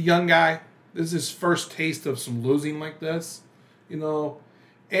pass. He's a young guy. This is his first taste of some losing like this, And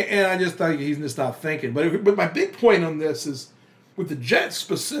I just thought he's just not thinking. But my big point on this is, with the Jets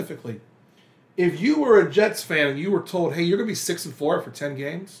specifically, if you were a Jets fan and you were told, hey, you're going to be 6-4 for 10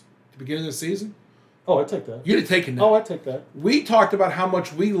 games at the beginning of the season. Oh, I'd take that. You'd have taken that. Oh, I'd take that. We talked about how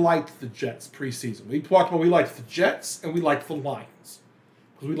much we liked the Jets preseason. We talked about we liked the Jets and we liked the Lions.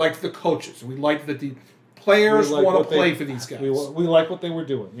 Because we liked the coaches and we liked that the players want to play for these guys. We like what they were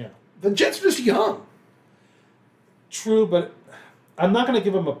doing, yeah. The Jets are just young. True, but I'm not going to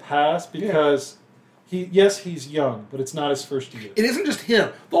give him a pass because he's young, but it's not his first year. It isn't just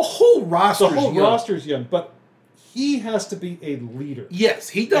him. The whole roster's young, but he has to be a leader. Yes,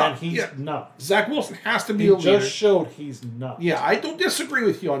 he does. And he's not. Zach Wilson has to be a leader. He just showed he's not. Yeah, I don't disagree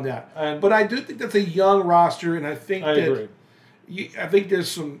with you on that. But I do think that's a young roster, and I agree. I think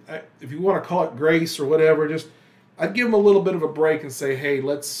there's some, if you want to call it grace or whatever, I'd give him a little bit of a break and say, hey,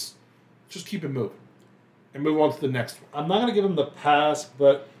 let's just keep it moving and move on to the next one. I'm not going to give him the pass,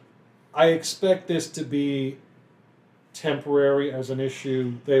 but I expect this to be temporary as an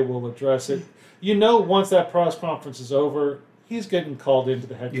issue. They will address it. Once that press conference is over, he's getting called into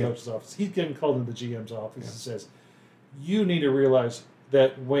the head coach's office. He's getting called into the GM's office and says, you need to realize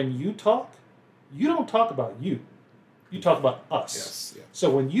that when you talk, you don't talk about you. You talk about us. Yes, yeah. So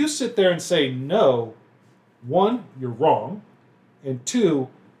when you sit there and say no, one, you're wrong, and two,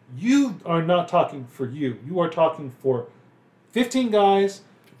 you are not talking for you. You are talking for 15 guys,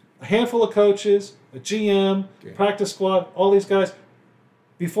 a handful of coaches, a GM, practice squad, all these guys.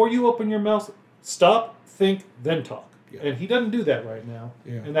 Before you open your mouth, stop, think, then talk. Yeah. And he doesn't do that right now,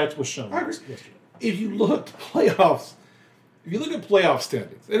 and that was shown yesterday. If you look at playoff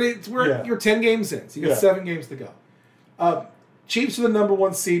standings, and you're 10 games in, so you got 7 games to go. Chiefs are the number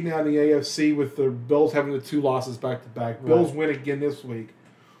 1 seed now in the AFC with the Bills having the 2 losses back-to-back. Right. Bills win again this week.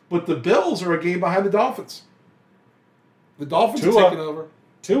 But the Bills are a game behind the Dolphins. The Dolphins are taking over.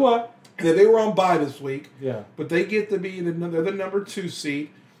 Tua. Yeah, they were on bye this week. Yeah. But they get to be they're the number 2 seed.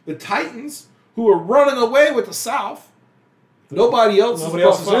 The Titans, who are running away with the South. Nobody else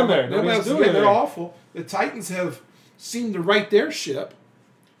is in there. They're awful. The Titans have seemed to right their ship.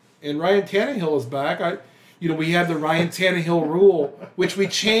 And Ryan Tannehill is back. We had the Ryan Tannehill rule, which we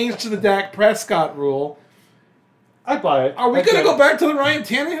changed to the Dak Prescott rule. I buy it. Are we going to go back to the Ryan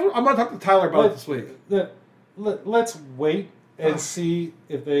Tannehill? I'm going to talk to Tyler about it this week. Let's wait and see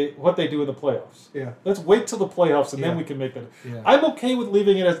what they do in the playoffs. Yeah. Let's wait till the playoffs, and then we can make that. Yeah. I'm okay with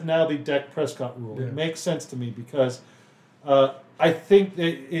leaving it as now the Dak Prescott rule. Yeah. It makes sense to me because I think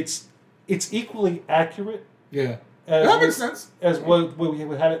that it's equally accurate. Yeah. That makes sense. As what we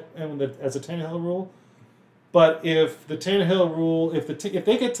had it as a Tannehill rule. But if the Tannehill rule, if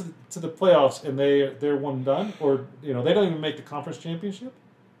they get to the playoffs and they're one and done, or they don't even make the conference championship,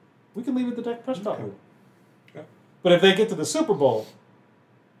 we can leave it the Dak Prescott rule. Okay. But if they get to the Super Bowl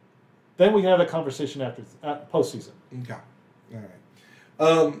Then we have the conversation after postseason. Okay. All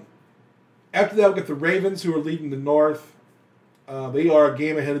right. After that, we get the Ravens, who are leading the North. They are a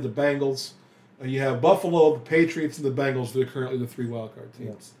game ahead of the Bengals. You have Buffalo, the Patriots, and the Bengals. They're currently the 3 wildcard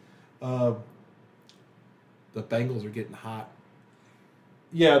teams. The Bengals are getting hot.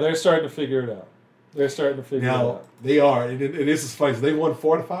 Yeah, they're starting to figure it out. Now, they are. And this is funny. So they've won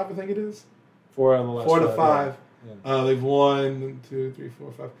 4 to 5, I think it is. 4 out of the last 4 to 5. Yeah. They've won 2, 3,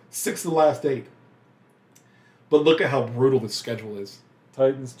 4, 5, 6 of the last 8. But look at how brutal this schedule is.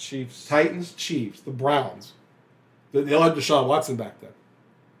 Titans, Chiefs, the Browns. They'll have Deshaun Watson back then.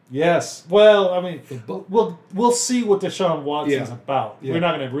 Yes. Well, I mean, we'll see what Deshaun Watson's about. Yeah. We're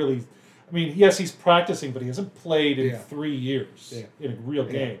not going to really. I mean, yes, he's practicing, but he hasn't played in 3 years in a real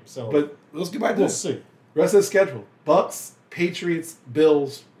game. So, but let's get back to we'll this. see. Rest of the schedule: Bucks, Patriots,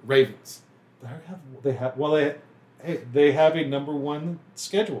 Bills, Ravens. They have a number 1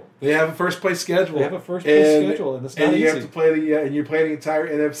 schedule. They have a first place schedule. They have a first place schedule, and it's not easy. You have to play and you're playing the entire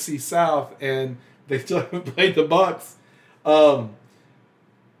NFC South, and they still haven't played the Bucks.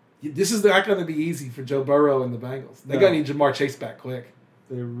 This is not going to be easy for Joe Burrow and the Bengals. They're going to need Jamar Chase back quick.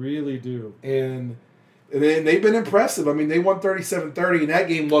 They really do. And they've been impressive. I mean, they won 37-30, and that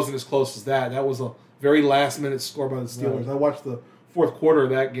game wasn't as close as that. That was a very last-minute score by the Steelers. Right. I watched the fourth quarter of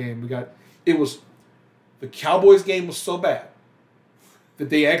that game. The Cowboys game was so bad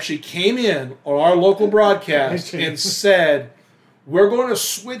that they actually came in on our local broadcast and said, we're going to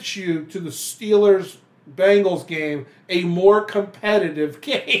switch you to the Steelers-Bengals game, a more competitive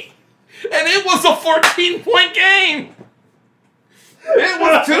game. And it was a 14-point game.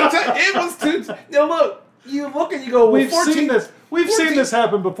 It was two. Now look, you look and you go, well, we've seen this. We've seen this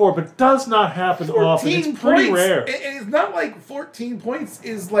happen before, but it does not happen often. It's pretty rare. And it's not like 14 points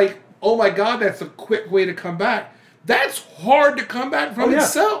is like, oh my God, that's a quick way to come back. That's hard to come back from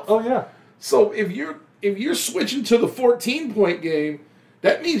itself. Oh yeah. So if you're switching to the 14-point game,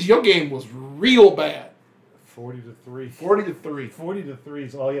 that means your game was real bad. 40-3. 40-3. 40-3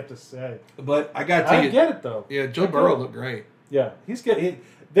 is all you have to say. But I got to tell you, I get it though. Yeah, Joe Burrow looked great. Yeah,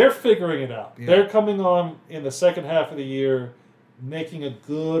 they're figuring it out. Yeah. They're coming on in the second half of the year, making a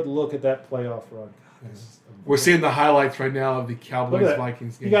good look at that playoff run. We're seeing the highlights right now of the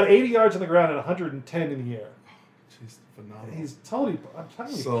Cowboys-Vikings game. He got 80 yards on the ground and 110 in the air. Jeez, phenomenal. I'm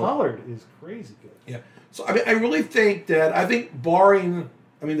telling you, Pollard is crazy good. Yeah. So, I mean, I really think that, the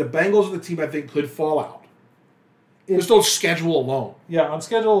Bengals are the team I think could fall out. There's no schedule alone. Yeah, on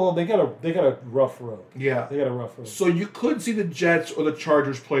schedule alone, they got a rough road. Yeah. They got a rough road. So you could see the Jets or the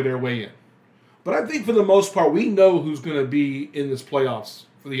Chargers play their way in. But I think for the most part, we know who's going to be in this playoffs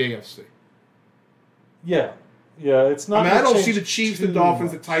for the AFC. Yeah. Yeah, it's not. I don't see the Chiefs, the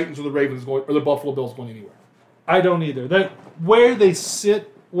Dolphins, the Titans, or the Ravens going, or the Buffalo Bills going anywhere. I don't either. Where they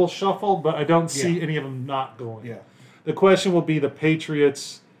sit will shuffle, but I don't see any of them not going. Yeah. The question will be the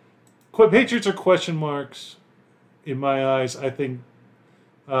Patriots. Patriots are question marks in my eyes. I think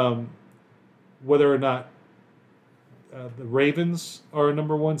whether or not the Ravens are a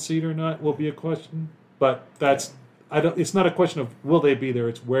number 1 seed or not will be a question. But it's not a question of will they be there.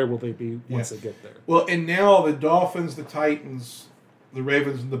 It's where will they be once they get there. Well, and now the Dolphins, the Titans, the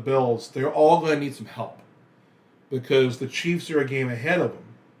Ravens, and the Bills, they're all going to need some help because the Chiefs are a game ahead of them.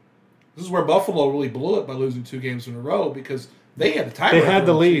 This is where Buffalo really blew it by losing 2 games in a row because they had the tiebreaker. They had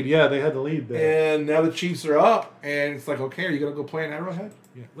the lead. Yeah, they had the lead there. And now the Chiefs are up, and it's like, okay, are you going to go play in Arrowhead?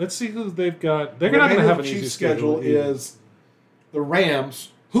 Yeah. Let's see who they've got. They're not going to have an easy schedule. Is the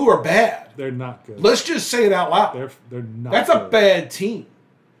Rams, who are bad. They're not good. Let's just say it out loud. They're not. That's good. a bad team.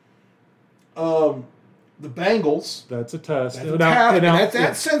 The Bengals. That's a test. And that's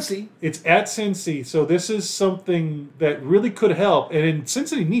at Cincy. It's at Cincy, so this is something that really could help, and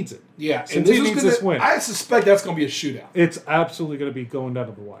Cincinnati needs it. Yeah, Cincinnati needs this win. I suspect that's going to be a shootout. It's absolutely going to be going down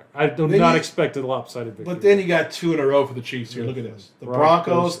to the wire. I do not expect a lopsided victory. But then you got 2 in a row for the Chiefs here. Look at this. The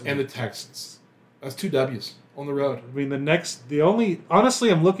Broncos and the Texans. That's 2 W's on the road. I mean,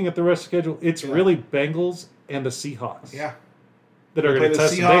 honestly, I'm looking at the rest of the schedule. It's really Bengals and the Seahawks. Yeah. That are going to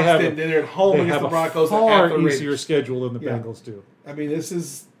test them. They're at home against the Broncos. They have a far easier schedule than the Bengals do. I mean,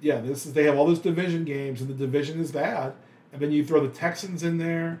 they have all those division games, and the division is bad. And then you throw the Texans in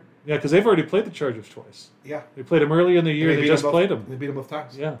there. Yeah, because they've already played the Chargers twice. Yeah. They played them early in the year. They just played them. They beat them both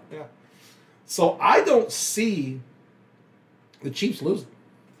times. Yeah. Yeah. So I don't see the Chiefs losing.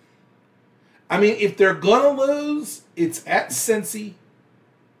 I mean, if they're going to lose, it's at Cincy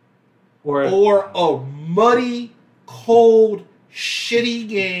or a muddy, cold, shitty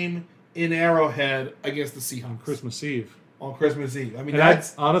game in Arrowhead against the Seahawks. On Christmas Eve. I mean,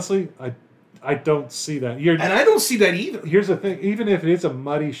 honestly, I don't see that. And I don't see that either. Here's the thing: even if it is a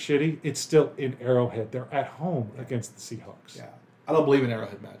muddy, shitty, it's still in Arrowhead. They're at home against the Seahawks. Yeah, I don't believe in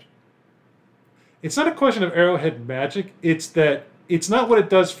Arrowhead magic. It's not a question of Arrowhead magic. It's that it's not what it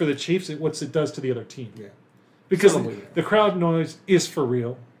does for the Chiefs. It's what it does to the other team. Yeah, because the crowd noise is for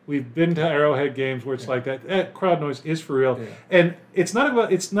real. We've been to Arrowhead games where it's like that. That crowd noise is for real, and it's not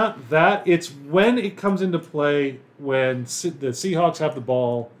about. It's not that. It's when it comes into play when the Seahawks have the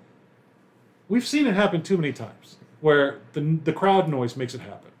ball. We've seen it happen too many times where the crowd noise makes it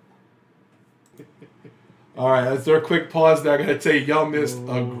happen. All right, that's our quick pause there. I got to tell you, y'all missed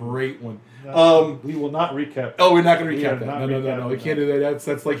a great one. We will not recap. Oh, we're not going to recap that. No. We can't do that.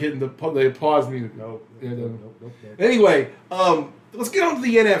 That's like hitting the pause music. No. Anyway, let's get on to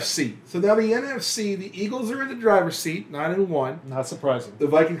the NFC. So now the NFC, the Eagles are in the driver's seat, 9-1. Not surprising. The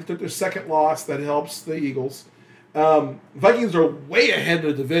Vikings took their second loss. That helps the Eagles. Vikings are way ahead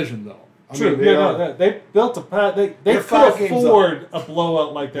of the division, though. True. They built a they could afford a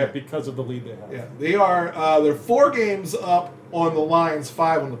blowout like that because of the lead they have. Yeah, they are. They're 4 games up on the Lions,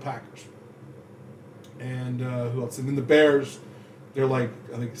 5 on the Packers. And who else? And then the Bears, they're like,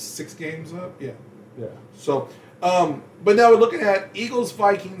 I think 6 games up. Yeah. So, but now we're looking at Eagles,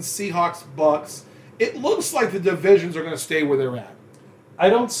 Vikings, Seahawks, Bucks. It looks like the divisions are going to stay where they're at. I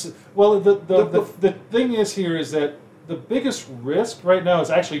don't. Well, the thing is here is that the biggest risk right now is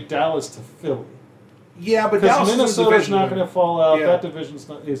actually Dallas to Philly. Yeah, but Dallas Minnesota's not going to fall out. Yeah. That division's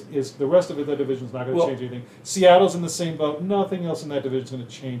not, is the rest of it. That division's not going to change anything. Seattle's in the same boat. Nothing else in that division's going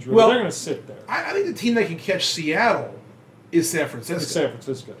to change. Really. Well, they're going to sit there. I think the team that can catch Seattle is San Francisco. It's San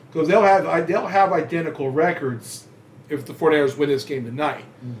Francisco because they'll have identical records if the 49ers win this game tonight.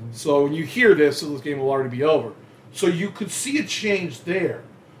 Mm-hmm. So when you hear this game will already be over. So you could see a change there.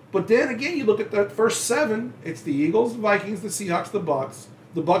 But then again, you look at that first 7. It's the Eagles, the Vikings, the Seahawks, the Bucks.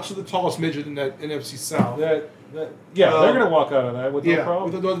 The Bucks are the tallest midget in that NFC South. They're going to walk out of that with no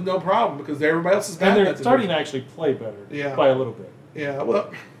problem. With no problem because everybody else has got that. And they're starting to actually play better by a little bit. Yeah, well,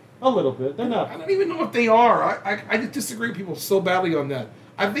 a little bit. They're not. I don't even know if they are. I just disagree with people so badly on that.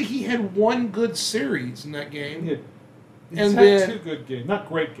 I think he had 1 good series in that game. He's had 2 good games, not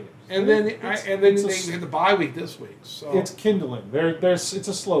great games. And then they had the bye week this week. So it's kindling. It's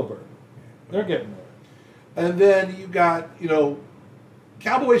a slow burn. They're getting there. And then you got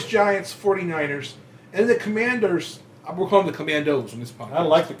Cowboys, Giants, 49ers, and the Commanders. We're calling them the Commandos on this podcast. I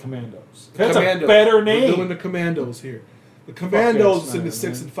like the Commandos. That's a better name. We're doing the Commandos here. The Commandos in the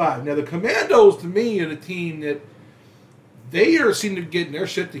 6-5. Now the Commandos to me are the team that they are seem to be getting their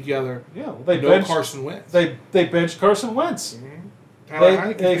shit together. Yeah, well, they benched Carson Wentz. They benched Carson Wentz. Mm-hmm.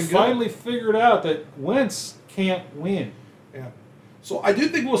 They finally figured out that Wentz can't win. Yeah. So I do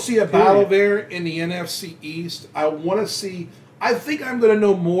think we'll see a battle there in the NFC East. I want to see. I think I'm going to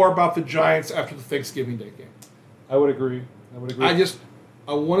know more about the Giants after the Thanksgiving Day game. I would agree.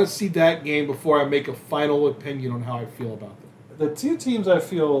 I want to see that game before I make a final opinion on how I feel about them. The 2 teams I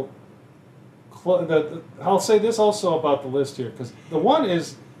feel. I'll say this also about the list here because the one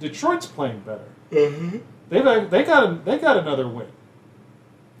is Detroit's playing better. Mm-hmm. They got another win.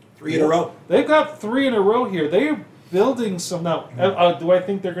 3 in a row. They've got 3 in a row here. They are building some now. Do I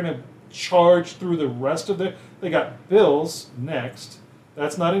think they're going to charge through the rest of their? They got Bills next.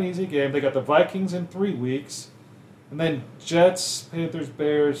 That's not an easy game. They got the Vikings in 3 weeks, and then Jets, Panthers,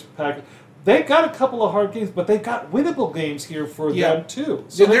 Bears, Packers. They got a couple of hard games, but they got winnable games here for them too.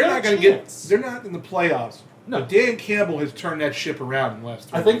 So they're not going to get. They're not in the playoffs. No, but Dan Campbell has turned that ship around in the last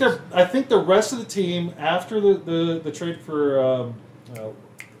 3 weeks. I think the rest of the team after the trade for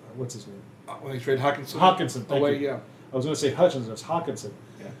what's his name? When they traded Hawkinson. Thank you. Yeah. I was going to say Hutchinson. It's Hawkinson.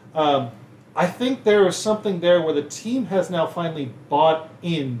 Yeah. I think there is something there where the team has now finally bought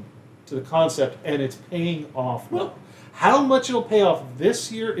in to the concept, and it's paying off. Well, how much it'll pay off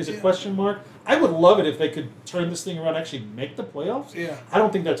this year is a question mark. I would love it if they could turn this thing around and actually make the playoffs. Yeah. I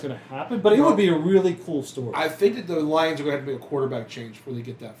don't think that's going to happen, but it would be a really cool story. I think that the Lions are going to have to make a quarterback change before they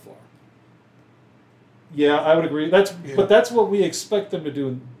get that far. Yeah, I would agree. But that's what we expect them to do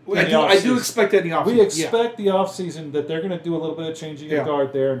in I do expect that in the offseason. We expect the offseason that they're going to do a little bit of changing of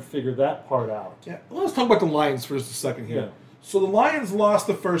guard there and figure that part out. Yeah. Well, let's talk about the Lions for just a second here. Yeah. So the Lions lost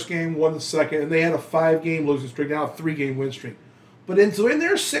the first game, won the second, and they had a 5-game losing streak, now a 3-game win streak. But in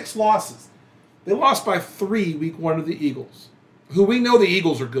their 6 losses, they lost by 3 week 1 to the Eagles, who we know the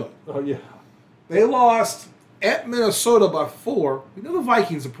Eagles are good. Oh, yeah. They lost at Minnesota by 4. We know the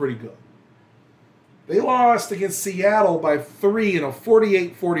Vikings are pretty good. They lost against Seattle by 3 in a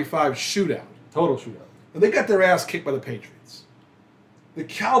 48-45 shootout. Total shootout. And they got their ass kicked by the Patriots. The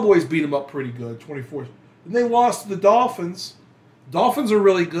Cowboys beat them up pretty good, 24. And they lost to the Dolphins Dolphins are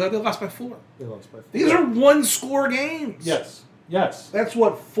really good. They lost by 4. These are one-score games. Yes. That's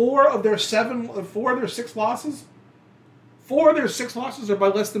what, 4 of their 6 losses? 4 of their 6 losses are by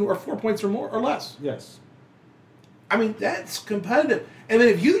less than or 4 points or more or less. Yes. I mean, that's competitive. And then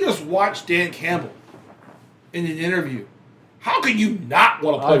if you just watch Dan Campbell in an interview, how can you not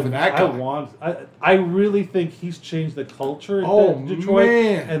want to play for that guy? I really think he's changed the culture in Detroit.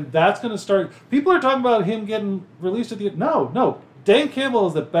 Man. And that's going to start. People are talking about him getting released at the end. No. Dan Campbell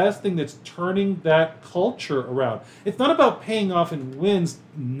is the best thing that's turning that culture around. It's not about paying off in wins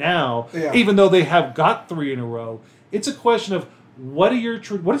now, even though they have got 3 in a row. It's a question of what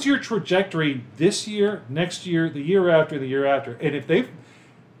is your trajectory this year, next year, the year after, and if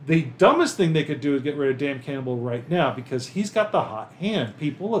the dumbest thing they could do is get rid of Dan Campbell right now because he's got the hot hand.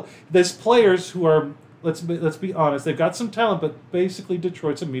 There's players who are let's be honest, they've got some talent, but basically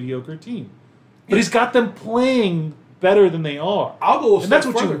Detroit's a mediocre team. But he's got them playing better than they are. I'll go a step and that's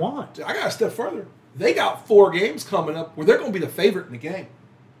what further. you want. I got a step further. They got 4 games coming up where they're going to be the favorite in the game.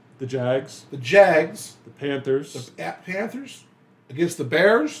 The Jags, the Panthers, Panthers against the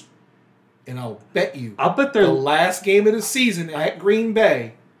Bears, and I'll bet they're the last game of the season at Green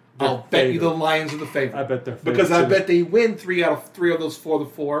Bay. I'll bet you the Lions are the favorite. I bet they're favorite because I too. bet they win 3 out of 3 of those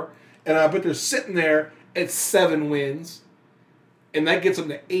 4, and I bet they're sitting there at 7 wins, and that gets them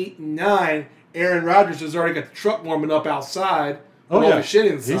to 8 and 9. Aaron Rodgers has already got the truck warming up outside. All the shit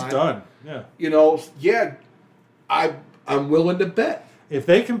inside. He's done. Yeah. I'm willing to bet. If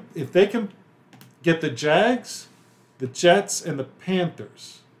they can get the Jags, the Jets, and the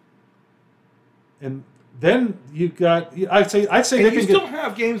Panthers, and then you got. I'd say they can still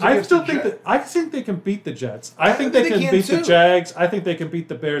have games. I think they can beat the Jets. I think they can beat the Jags. I think they can beat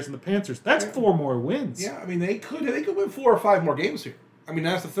the Bears and the Panthers. That's 4 more wins. Yeah, I mean they could win 4 or 5 more games here. I mean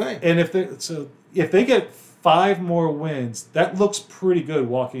that's the thing. And if they get 5 more wins, that looks pretty good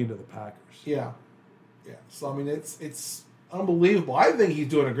walking into the Packers. Yeah. So I mean it's unbelievable. I think he's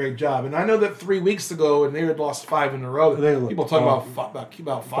doing a great job, and I know that 3 weeks ago, and they had lost 5 in a row. People talk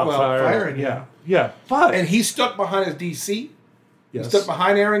about firing him. Yeah. But and he stuck behind his DC. Yes. He stuck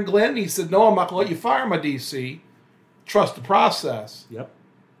behind Aaron Glenn. And he said, "No, I'm not going to let you fire my DC. Trust the process." Yep.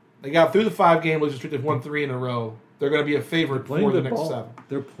 They got through the 5-game losing streak. They've won 3 in a row. They're going to be a favorite for the next 7.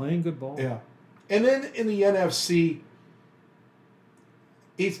 They're playing good ball. Yeah. And then in the NFC.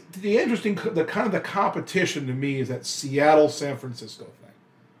 It's the competition to me is that Seattle-San Francisco thing.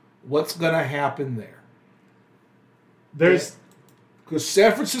 What's going to happen there? Because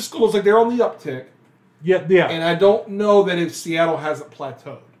San Francisco looks like they're on the uptick. Yeah. And I don't know that if Seattle hasn't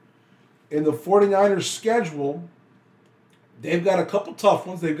plateaued. In the 49ers' schedule, they've got a couple tough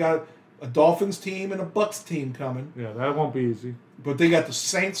ones. They've got a Dolphins team and a Bucs team coming. Yeah, that won't be easy. But they got the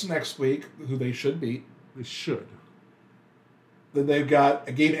Saints next week, who they should beat. They should. Then they've got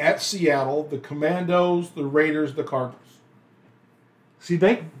a game at Seattle, the Commandos, the Raiders, the Cardinals. See,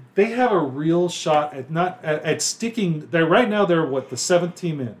 they have a real shot at sticking. Right now, they're the 7th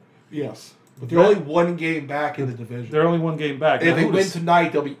team in. Yes. But they're only 1 game back in the division. They're only 1 game back. And if they win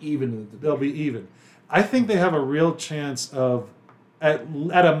tonight, they'll be even in the division. They'll be even. I think they have a real chance of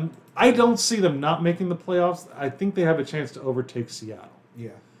I don't see them not making the playoffs. I think they have a chance to overtake Seattle.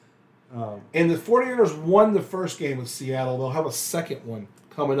 Yeah. And the 49ers won the first game with Seattle. They'll have a second one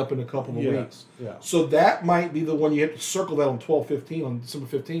coming up in a couple of weeks. Yeah. So that might be the one you have to circle that on 12-15, on December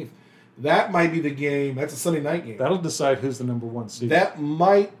 15th. That might be the game. That's a Sunday night game. That'll decide who's the number 1 seed. That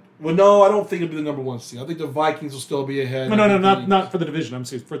might... Well, no, I don't think it'll be the number 1 seed. I think the Vikings will still be ahead. No, not for the division. I'm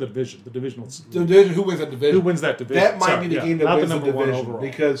saying for the division. The divisional seed. The division, who wins that division? Who wins that division? That might be the game that wins the division.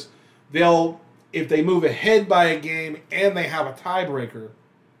 Because if they move ahead by a game and they have a tiebreaker,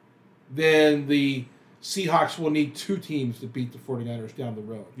 then the Seahawks will need 2 teams to beat the 49ers down the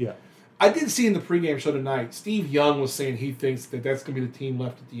road. Yeah. I did see in the pregame show tonight, Steve Young was saying he thinks that's going to be the team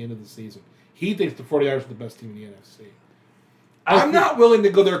left at the end of the season. He thinks the 49ers are the best team in the NFC. I'm not willing to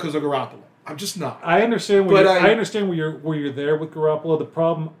go there because of Garoppolo. I'm just not. I understand where you're there with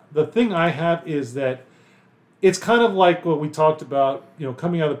Garoppolo. The thing I have is that it's kind of like what we talked about,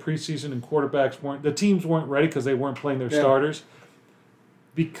 coming out of the preseason and the teams weren't ready because they weren't playing their starters.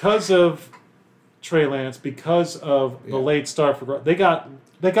 Because of Trey Lance, because of the late start for they got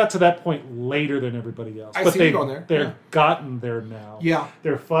to that point later than everybody else. They're gotten there now. Yeah.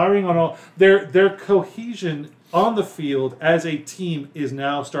 They're firing on all their cohesion on the field as a team is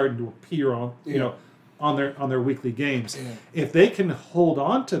now starting to appear on their weekly games. Yeah. If they can hold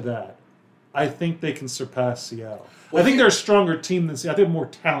on to that, I think they can surpass Seattle. Well, I think they're a stronger team than Seattle. They have more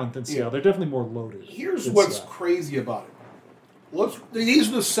talent than Seattle. They're definitely more loaded. Here's what's crazy about it. These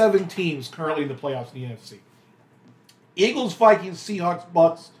are the 7 teams currently in the playoffs in the NFC. Eagles, Vikings, Seahawks,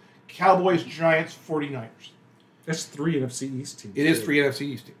 Bucks, Cowboys, Giants, 49ers. That's 3 NFC East teams. It is 3 NFC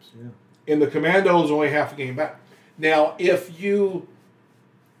East teams. Yeah. And the Commandos only half a game back. Now, if you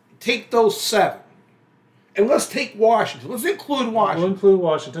take those 7, and let's take Washington. Let's include Washington. We'll include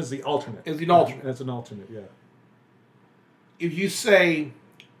Washington as the alternate. As an alternate. As an alternate, yeah. If you say,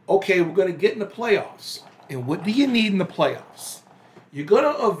 okay, we're going to get in the playoffs, and what do you need in the playoffs? You're going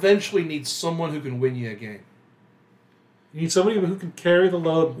to eventually need someone who can win you a game. You need somebody who can carry the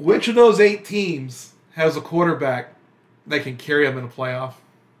load. Which of those 8 teams has a quarterback that can carry them in a playoff?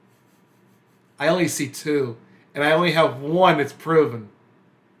 I only see 2, and I only have 1 that's proven.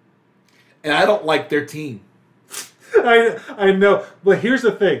 And I don't like their team. I know, but here's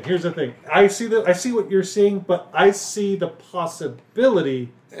the thing. I see what you're seeing, but I see the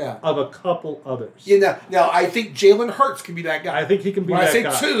possibility of a couple others. Yeah. Now I think Jalen Hurts can be that guy. I think he can be when that guy.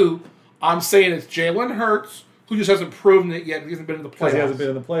 When I say 2, I'm saying it's Jalen Hurts, who just hasn't proven it yet. He hasn't been in the playoffs. Because he hasn't been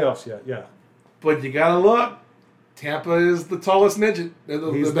in the playoffs yet. Yeah. But you gotta look. Tampa is the tallest midget. They're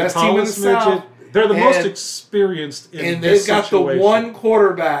the best team in the South. They're the most experienced in this situation. And they've got the one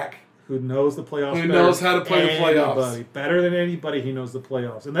quarterback who knows the playoffs. Who knows how to play the playoffs. Better than anybody, he knows the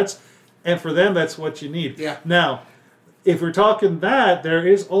playoffs. And for them, that's what you need. Yeah. Now, if we're talking that, there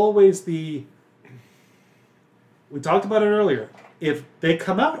is always we talked about it earlier. If they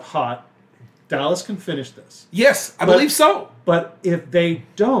come out hot, Dallas can finish this. Yes, I believe so. But if they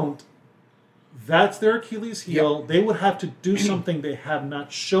don't, that's their Achilles heel. Yep. They would have to do something they have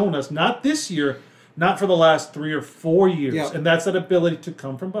not shown us. Not this year, not for the last 3 or 4 years. Yep. And that's that ability to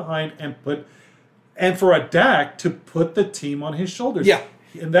come from behind and for a Dak to put the team on his shoulders. Yeah.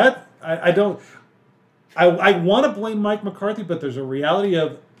 And that, I want to blame Mike McCarthy, but there's a reality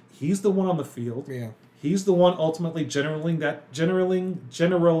of he's the one on the field. Yeah. He's the one ultimately generally. He's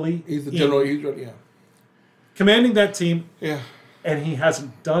the general. Commanding that team. Yeah. And he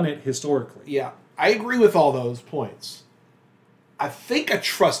hasn't done it historically. Yeah. I agree with all those points. I think I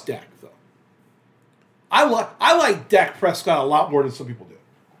trust Dak, though. I like Dak Prescott a lot more than some people do.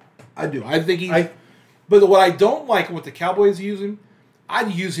 I do. I think he's... But what I don't like what the Cowboys use him,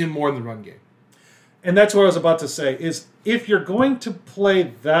 I'd use him more in the run game. And that's what I was about to say, is if you're going to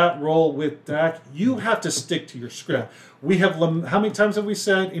play that role with Dak, you have to stick to your script. We have, how many times have we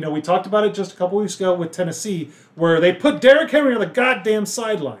said, we talked about it just a couple weeks ago with Tennessee, where they put Derrick Henry on the goddamn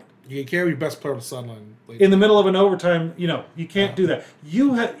sideline. You can carry your best player on the sideline. In the middle of an overtime, you can't do that.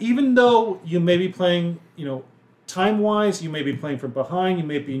 Even though you may be playing, time-wise, you may be playing from behind, you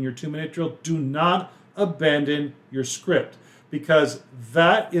may be in your 2-minute drill, do not abandon your script. Because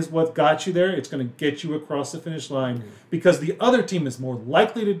that is what got you there. It's going to get you across the finish line. Because the other team is more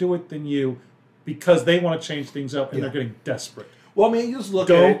likely to do it than you because they want to change things up and they're getting desperate. Well, I mean, you just look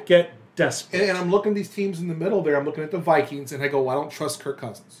at it. Don't get desperate. And I'm looking at these teams in the middle there. I'm looking at the Vikings, and I go, well, I don't trust Kirk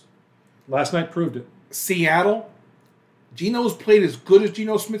Cousins. Last night proved it. Seattle, Geno's played as good as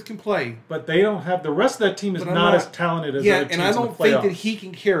Geno Smith can play. But they don't have... The rest of that team is not as talented as other teams in the playoffs. And I don't think that he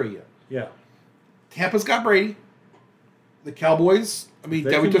can carry you. Yeah. Tampa's got Brady. The Cowboys, we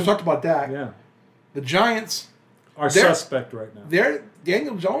just talked about Dak. Yeah. The Giants are suspect right now.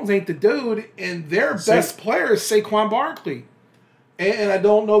 Daniel Jones ain't the dude, and their best player is Saquon Barkley. And I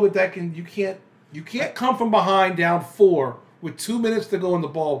don't know that you can't come from behind down 4 with 2 minutes to go in the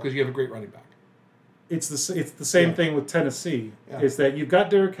ball because you have a great running back. It's the same thing with Tennessee. Yeah. Is that you've got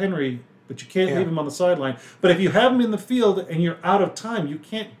Derrick Henry, but you can't leave him on the sideline. But if you have him in the field and you're out of time, you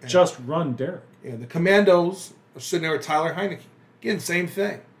can't just run Derrick. Yeah, the Commandos are sitting there with Tyler Heineke. Again, same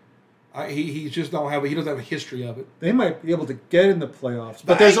thing. He just doesn't have a history of it. They might be able to get in the playoffs,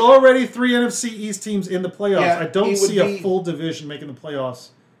 but there's already 3 NFC East teams in the playoffs. Yeah, I don't see a full division making the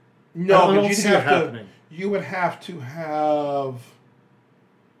playoffs. No, I don't see it happening. You would have to have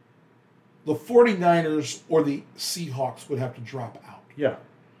the 49ers or the Seahawks would have to drop out. Yeah.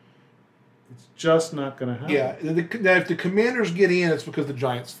 It's just not going to happen. Yeah. If the Commanders get in, it's because the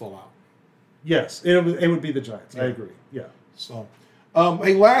Giants fall out. Yes, it would be the Giants. Yeah. I agree. Yeah. So,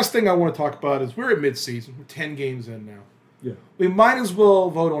 hey, last thing I want to talk about is we're at midseason. We're 10 games in now. Yeah. We might as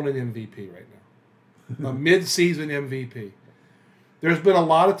well vote on an MVP right now. A midseason MVP. There's been a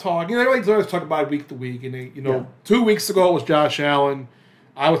lot of talk. They always talk about it week to week. And 2 weeks ago it was Josh Allen.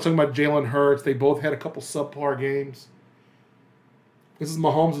 I was talking about Jalen Hurts. They both had a couple subpar games. This is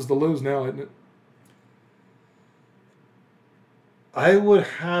Mahomes is the lose now, isn't it? I would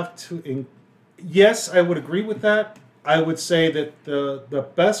have to... Yes, I would agree with that. I would say that the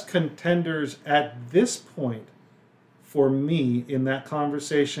best contenders at this point for me in that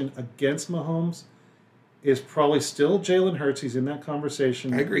conversation against Mahomes is probably still Jalen Hurts. He's in that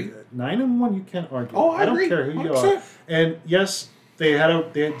conversation. I agree. 9-1, you can't argue. Oh, I agree. don't care who 100%. you are. And yes, they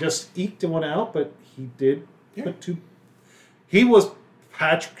had just eked one out, but he did put two. He was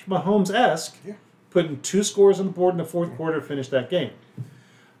Patrick Mahomes-esque, putting 2 scores on the board in the fourth quarter to finish that game.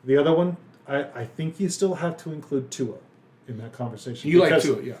 The other one, I think you still have to include Tua in that conversation. You like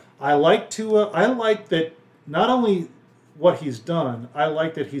Tua, yeah. I like Tua. I like that not only what he's done, I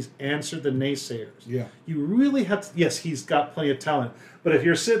like that he's answered the naysayers. Yeah. You really have to, yes, he's got plenty of talent. But if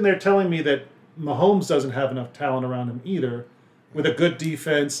you're sitting there telling me that Mahomes doesn't have enough talent around him either, with a good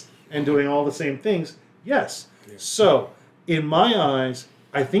defense and doing all the same things, yes. Yeah. So, in my eyes,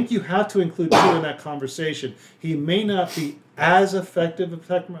 I think you have to include Tua in that conversation. He may not be as effective as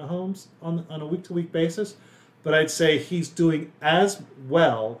Patrick Mahomes on a week-to-week basis, but I'd say he's doing as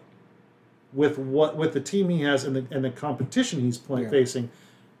well with the team he has and the competition he's facing.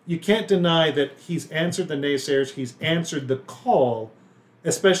 You can't deny that he's answered the naysayers. He's answered the call,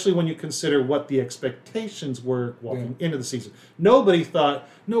 especially when you consider what the expectations were walking into the season. Nobody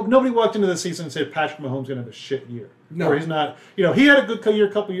walked into the season and said Patrick Mahomes is going to have a shit year. No. Or he's not. He had a good year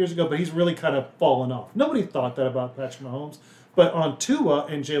a couple years ago, but he's really kind of fallen off. Nobody thought that about Patrick Mahomes. But on Tua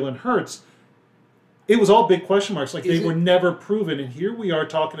and Jalen Hurts, it was all big question marks. Like, they were never proven, and here we are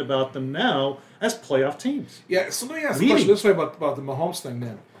talking about them now as playoff teams. Yeah, so let me ask the question this way about the Mahomes thing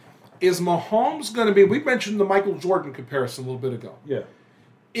then. Is Mahomes going to be, we mentioned the Michael Jordan comparison a little bit ago. Yeah.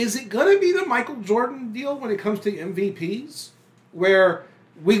 Is it going to be the Michael Jordan deal when it comes to MVPs, where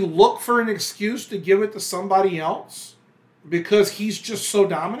we look for an excuse to give it to somebody else because he's just so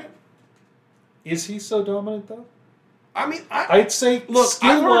dominant? Is he so dominant, though? I mean, I'd say, look,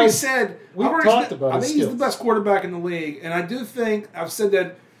 I've already said, I think he's the best quarterback in the league, and I do think, I've said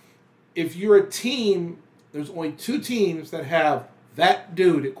that if you're a team, there's only 2 teams that have that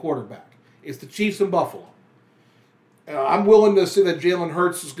dude at quarterback. It's the Chiefs and Buffalo. I'm willing to say that Jalen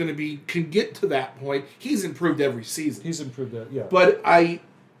Hurts can get to that point. He's improved every season. He's improved that, yeah. But I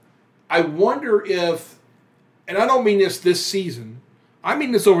wonder if, and I don't mean this season, I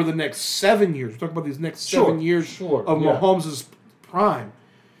mean this over the next 7 years. We're talking about these next 7 years of Mahomes' prime.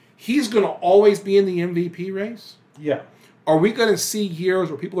 He's going to always be in the MVP race? Yeah. Are we going to see years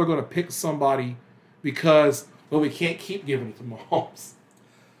where people are going to pick somebody because, we can't keep giving it to Mahomes?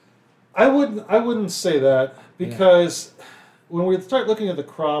 I wouldn't say that, because when we start looking at the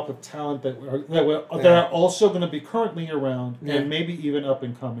crop of talent that are also going to be currently around and maybe even up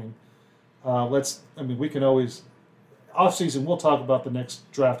and coming, we can always, off season, we'll talk about the next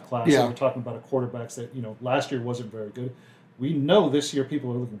draft class. Yeah. We're talking about quarterbacks that last year wasn't very good. We know this year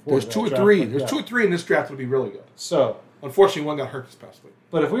people are looking forward to that. There's 2 or 3 in this draft that will be really good. So, unfortunately, one got hurt this past week.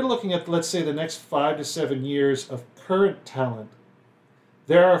 But if we're looking at, let's say, the next 5 to 7 years of current talent,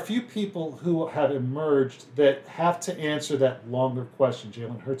 there are a few people who have emerged that have to answer that longer question.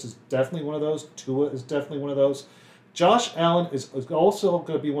 Jalen Hurts is definitely one of those. Tua is definitely one of those. Josh Allen is also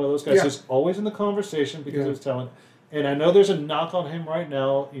going to be one of those guys who's always in the conversation because of his talent. And I know there's a knock on him right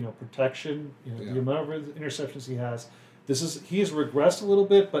now, protection, the amount of interceptions he has. He has regressed a little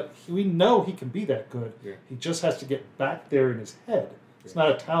bit, but we know he can be that good. Yeah. He just has to get back there in his head. It's not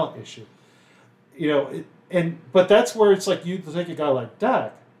a talent issue. But that's where it's like you take a guy like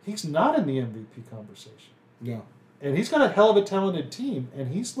Dak. He's not in the MVP conversation. No. And he's got a hell of a talented team,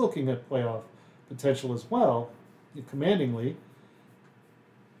 and he's looking at playoff potential as well, commandingly.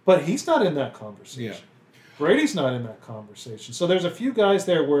 But he's not in that conversation. Yeah. Brady's not in that conversation. So there's a few guys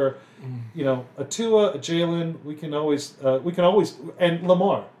there where, a Tua, a Jalen, we can always, and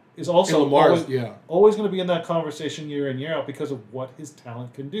Lamar is also always going to be in that conversation year in, year out because of what his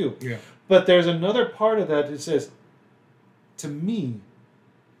talent can do. Yeah. But there's another part of that says, to me,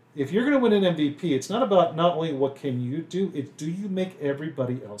 if you're going to win an MVP, it's not about not only what can you do, it's do you make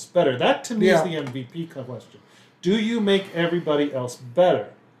everybody else better? That, to me, is the MVP question. Do you make everybody else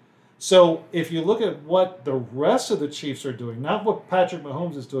better? So if you look at what the rest of the Chiefs are doing, not what Patrick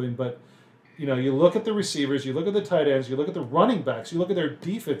Mahomes is doing, but you look at the receivers, you look at the tight ends, you look at the running backs, you look at their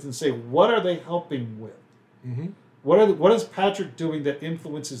defense and say, what are they helping with? Mm-hmm. What is Patrick doing that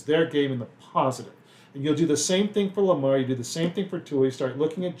influences their game in the positive? And you'll do the same thing for Lamar, you do the same thing for Tua, you start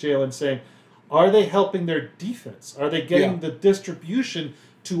looking at Jalen saying, are they helping their defense? Are they getting the distribution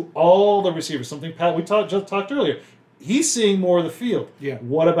to all the receivers? Something we just talked earlier. He's seeing more of the field. Yeah.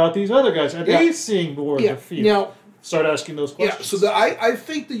 What about these other guys? Are they seeing more of the field? Now, start asking those questions. Yeah, so I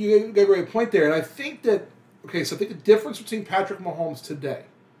think that you got a great point there. And I think that, so I think the difference between Patrick Mahomes today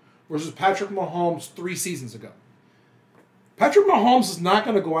versus Patrick Mahomes 3 seasons ago. Patrick Mahomes is not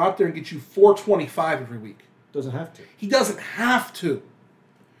going to go out there and get you 425 every week. Doesn't have to. He doesn't have to.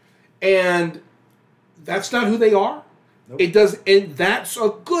 And That's not who they are. Nope. It does, and that's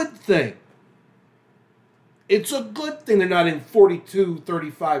a good thing. It's a good thing they're not in 42-35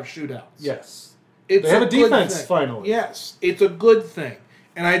 shootouts. Yes. They have a defense, finally. Yes, it's a good thing.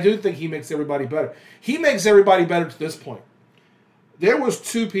 And I do think he makes everybody better. He makes everybody better to this point. There was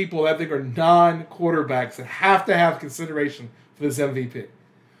 2 people that I think are non-quarterbacks that have to have consideration for this MVP.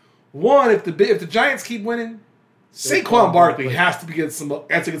 One, if the Giants keep winning, Saquon Barkley has to get some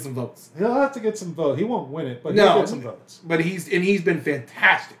votes. He'll have to get some votes. He won't win it, but he'll get some votes. But he's been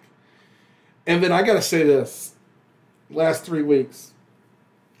fantastic. And then I got to say this: last 3 weeks,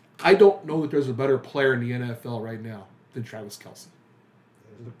 I don't know that there's a better player in the NFL right now than Travis Kelce.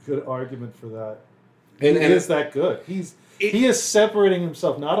 There's a good argument for that. He is that good. He is separating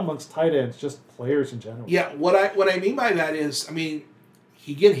himself not amongst tight ends, just players in general. Yeah, what I mean by that is, I mean,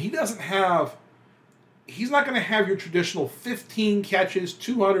 he doesn't have. He's not going to have your traditional 15 catches,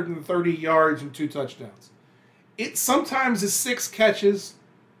 230 yards, and 2 touchdowns. It sometimes is 6 catches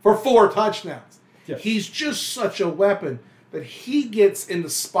for 4 touchdowns. Yes. He's just such a weapon that he gets in the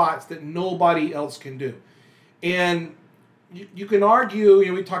spots that nobody else can do. And you can argue,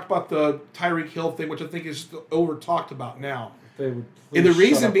 we talked about the Tyreek Hill thing, which I think is over-talked about now. And the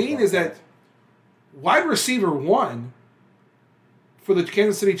reason being is that wide receiver 1 for the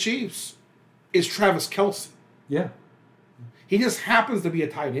Kansas City Chiefs is Travis Kelce. Yeah. He just happens to be a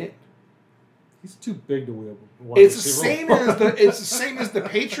tight end. He's too big to wield. It's the same as the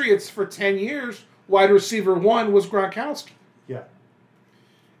Patriots for 10 years. Wide receiver 1 was Gronkowski. Yeah.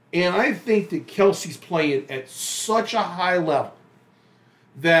 And I think that Kelce's playing at such a high level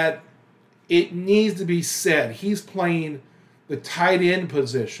that it needs to be said he's playing the tight end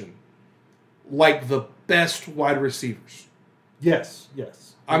position like the best wide receivers. Yes.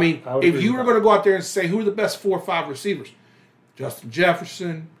 I mean, if you were going to go out there and say who are the best 4 or 5 receivers, Justin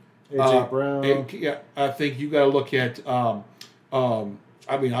Jefferson, A.J. Brown. I think you got to look at.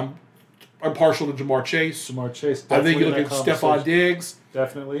 I'm partial to Jamar Chase. I think you look at Stephon Diggs.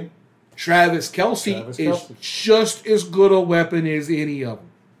 Definitely. Travis Kelce is just as good a weapon as any of them.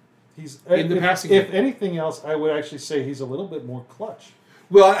 He's in the passing If game. anything else, I would actually say he's a little bit more clutch.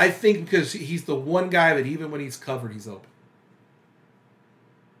 Well, I think because he's the one guy that even when he's covered, he's open.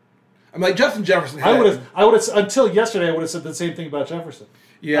 I mean, like Justin Jefferson. I would have until yesterday. I would have said the same thing about Jefferson.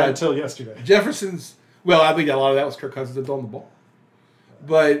 Yeah, until yesterday. Jefferson's. Well, I think a lot of that was Kirk Cousins that throwing the ball.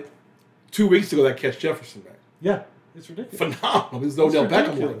 But 2 weeks ago, that catch Jefferson back. Yeah, it's ridiculous. Phenomenal. This is Odell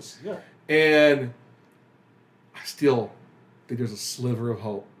Beckham. Yeah. And I still think there's a sliver of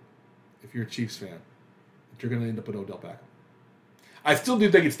hope if you're a Chiefs fan that you're going to end up with Odell Beckham. I still do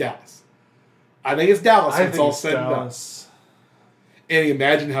think it's Dallas. I think it's Dallas when it's all said and done. And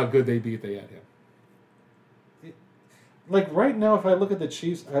imagine how good they'd be if they had him. Like right now, if I look at the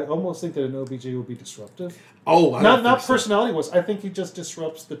Chiefs, I almost think that an OBJ would be disruptive. Oh, not personality-wise. I think he just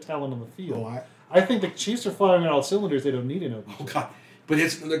disrupts the talent on the field. Oh, I think the Chiefs are firing on all cylinders. They don't need an OBJ. Oh, God. But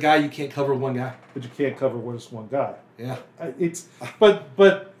it's another guy you can't cover one guy. But you can't cover just one guy. Yeah.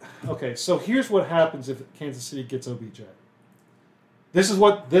 But okay, so here's what happens if Kansas City gets OBJ.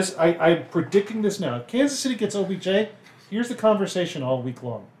 I'm predicting this now. If Kansas City gets OBJ, here's the conversation all week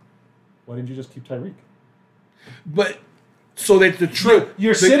long. Why didn't you just keep Tyreek? But so that's the truth.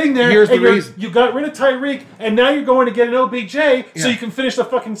 You're sitting there here's and the reason. You got rid of Tyreek, and now you're going to get an OBJ so you can finish the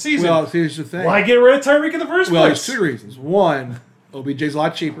fucking season. Well, here's the thing. Why get rid of Tyreek in the first place? Well, there's 2 reasons. One, OBJ's a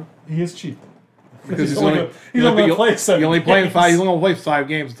lot cheaper. He is cheap. Because he's only going to play 7 He's only games. playing 5. He's only going to play 5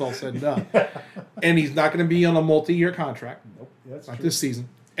 games. It's all said and done. And he's not going to be on a multi-year contract. Nope, that's not true. This season.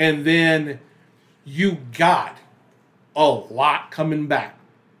 And then you got a lot coming back.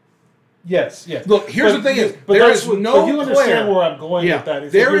 Yes. Look, here's the thing: but there is no you understand where I'm going with that.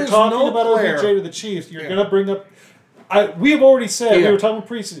 Is there if you're is talking no about player. OBJ to the Chiefs, you're going to bring up. We have already said we were talking about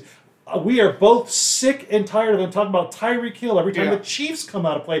preseason. We are both sick and tired of them talking about Tyreek Hill every time the Chiefs come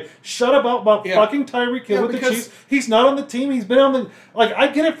out of play. Shut up about fucking Tyreek Hill with the Chiefs. He's not on the team. He's been on the... Like, I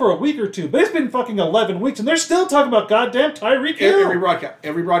get it for a week or 2, but it's been fucking 11 weeks, and they're still talking about goddamn Tyreek Hill. Every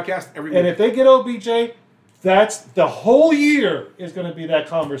broadcast, every week. And if they get OBJ, that's... The whole year is going to be that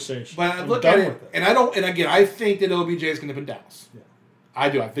conversation. But I look at it, and I don't... And again, I think that OBJ is going to end up in Dallas. Yeah. I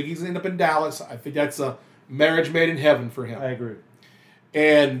do. I think he's going to end up in Dallas. I think that's a marriage made in heaven for him. I agree.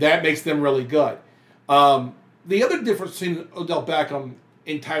 And that makes them really good. The other difference between Odell Beckham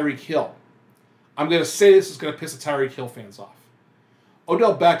and Tyreek Hill, I'm going to say this is going to piss the Tyreek Hill fans off.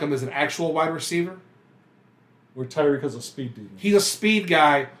 Odell Beckham is an actual wide receiver. Where Tyreek is a speed demon. He's a speed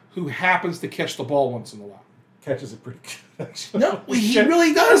guy who happens to catch the ball once in a while. Catches it pretty good, actually. No, he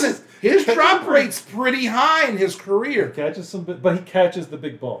really doesn't. His drop rate's pretty high in his career. He catches but he catches the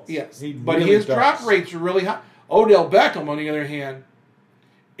big balls. Yes, but really his drop rates are really high. Odell Beckham, on the other hand,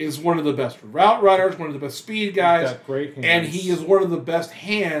 is one of the best route runners, one of the best speed guys. He's got great hands. And he is one of the best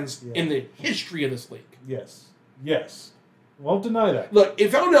hands in the history of this league. Yes. Won't deny that. Look,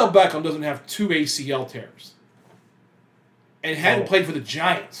 if Odell Beckham doesn't have 2 ACL tears and hadn't played for the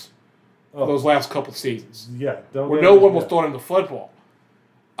Giants for those last couple seasons, where no one was throwing him the football,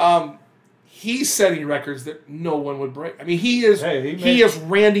 he's setting records that no one would break. I mean, he is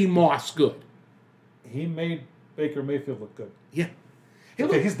Randy Moss good. He made Baker Mayfield look good. Yeah.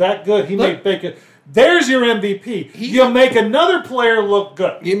 He's that good. He made Baker. There's your MVP. You'll make another player look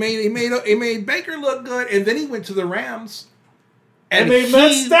good. He made Baker look good, and then he went to the Rams. And made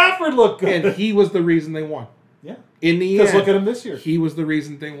Matt Stafford look good. And he was the reason they won. Yeah. In the end. Because look at him this year. He was the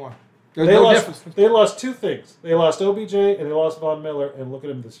reason they won. There's no difference. They lost 2 things. They lost OBJ and they lost Von Miller, and look at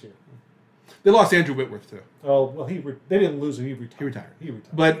him this year. They lost Andrew Whitworth, too. Oh, well, they didn't lose him. He retired.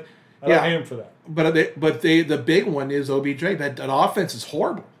 But I don't hate him for that. But the big one is OBJ. That offense is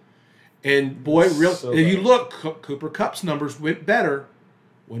horrible. And boy, if you look, Cooper Kupp's numbers went better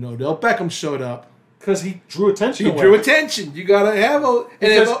when Odell Beckham showed up. Because he drew attention. You got to have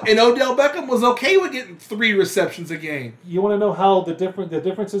and Odell Beckham was okay with getting 3 receptions a game. You want to know how the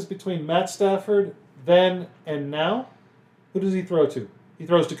differences between Matt Stafford then and now? Who does he throw to? He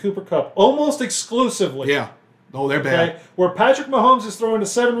throws to Cooper Kupp almost exclusively. Yeah. Oh, they're bad. Okay? Where Patrick Mahomes is throwing to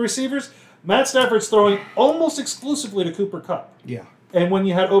 7 receivers, Matt Stafford's throwing almost exclusively to Cooper Kupp. Yeah. And when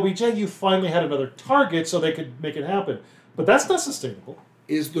you had OBJ, you finally had another target so they could make it happen. But that's not sustainable.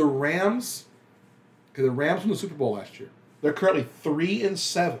 Is the Rams... Because the Rams won the Super Bowl last year. They're currently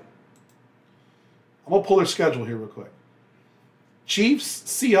 3-7. I'm going to pull their schedule here real quick. Chiefs,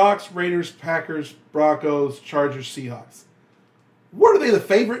 Seahawks, Raiders, Packers, Broncos, Chargers, Seahawks. What are they, the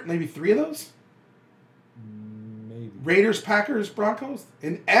favorite? Maybe 3 of those? Maybe. Raiders, Packers, Broncos?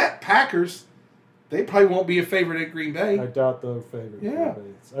 And at Packers, they probably won't be a favorite at Green Bay. I doubt they're a favorite. Yeah.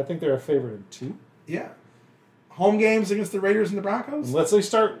 I think they're a favorite in 2. Yeah. Home games against the Raiders and the Broncos? Unless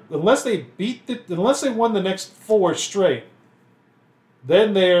they won the next 4 straight,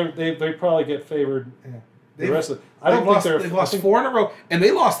 then they probably get favored. Yeah. The rest of they've lost 4 in a row, and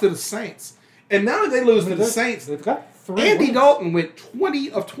they lost to the Saints. And now that they lose to the Saints, they've got 3 Andy wins. Dalton went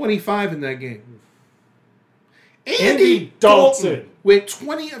 20 of 25 in that game. Andy Dalton went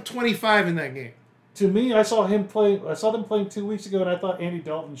 20 of 25 in that game. To me, I saw them playing 2 weeks ago, and I thought Andy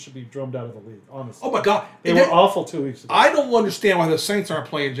Dalton should be drummed out of the league, honestly. Oh, my God. They were awful 2 weeks ago. I don't understand why the Saints aren't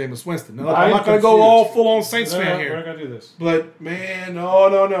playing Jameis Winston. No, I'm not going to go all full-on Saints fan here. We're not going to do this. But, man,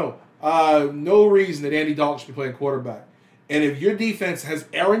 no. No reason that Andy Dalton should be playing quarterback. And if your defense has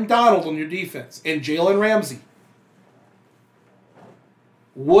Aaron Donald on your defense and Jalen Ramsey,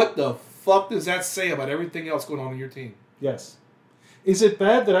 what the fuck does that say about everything else going on in your team? Yes. Is it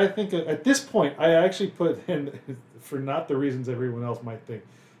bad that I think at this point I actually put in, for not the reasons everyone else might think,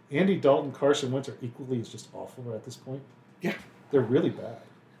 Andy Dalton, Carson Wentz are equally as just awful at this point? Yeah. They're really bad.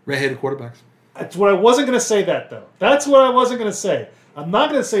 Red-headed quarterbacks. That's what I wasn't going to say though. That's what I wasn't going to say. I'm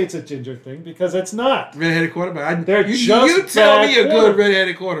not going to say it's a ginger thing because it's not. Red-headed quarterback. You tell me a good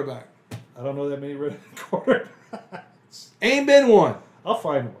red-headed quarterback. I don't know that many red-headed quarterbacks. Ain't been one. I'll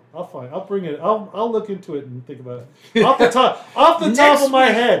find one. I'll bring it. I'll look into it and think about it. Off the top of my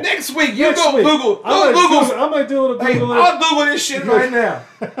head. Next week, Google. I'm going to do a little Google. I'll Google this shit right now.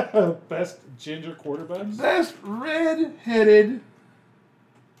 Best ginger quarterbacks? Best red-headed.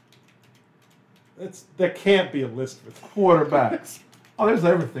 There can't be a list of quarterbacks. Oh, there's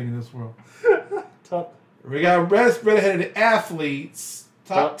everything in this world. Top. We got best red-headed athletes.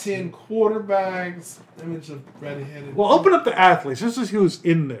 Top 10 quarterbacks. Image of red-headed. Well, open up the athletes. This is who's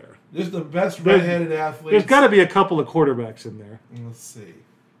in there. This is the best red-headed athletes. There's got to be a couple of quarterbacks in there. Let's see.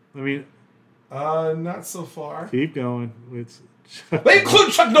 I mean, not so far. Keep going. They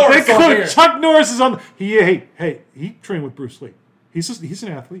include Chuck Norris. Chuck Norris is on. He trained with Bruce Lee. He's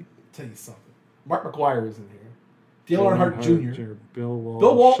an athlete. I'll tell you something. Mark McGuire is in here. Dale Earnhart Jr. Bill Walton.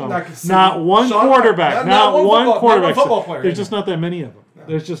 Bill Walton. Not one quarterback. Not one quarterback. Football player. There's just not that many of them.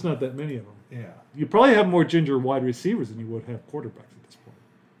 There's just not that many of them. Yeah. You probably have more ginger wide receivers than you would have quarterbacks at this point.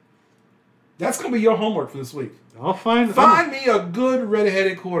 That's going to be your homework for this week. I'll find me a good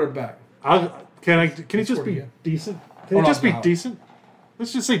red-headed quarterback. Can it just be decent? Can it just be decent?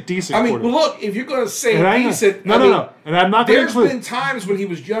 Let's just say decent. I mean, well, look, if you're going to say decent, no. And I'm not going to include. There's been times when he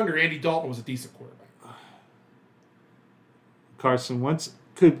was younger, Andy Dalton was a decent quarterback. Carson Wentz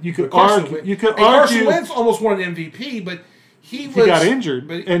you could argue. Carson Wentz almost won an MVP, but he got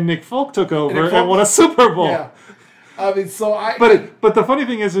injured, and Nick Folk took over and won a Super Bowl. Yeah. I mean, so I. But the funny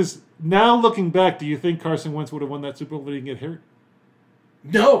thing is now looking back, do you think Carson Wentz would have won that Super Bowl if he didn't get hurt?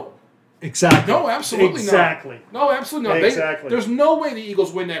 No. Exactly. No, absolutely exactly. not. No, absolutely not. Exactly. There's no way the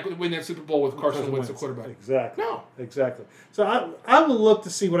Eagles win that Super Bowl with Carson Wentz, the quarterback. Exactly. No. Exactly. So I will look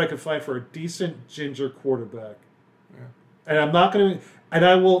to see what I can find for a decent ginger quarterback. Yeah. And I'm not going to... And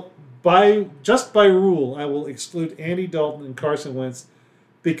I will, by rule, I will exclude Andy Dalton and Carson Wentz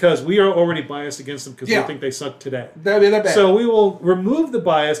because we are already biased against them because we think they suck today. They're bad. So we will remove the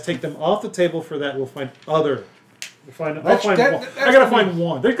bias, take them off the table for that. We'll find other... I gotta find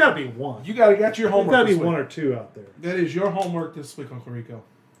one. There's gotta be one. You got your homework. There's gotta be one or two out there. That is your homework this week, Uncle Rico.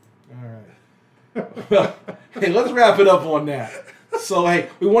 All right. Well, hey, let's wrap it up on that. So, hey,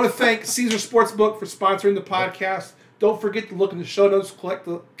 we want to thank Caesar Sportsbook for sponsoring the podcast. Don't forget to look in the show notes. Click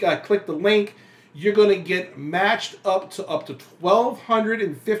the link. You're going to get matched up to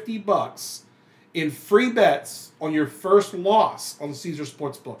 $1,250 in free bets on your first loss on Caesar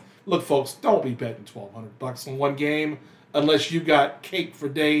Sportsbook. Look, folks, don't be betting $1,200 on one game unless you've got cake for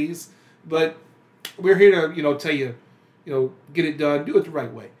days. But we're here to, tell you, get it done. Do it the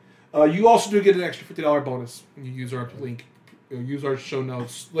right way. You also do get an extra $50 bonus when you use our link. Use our show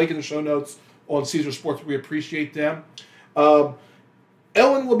notes. Link in the show notes on Caesar Sports. We appreciate them.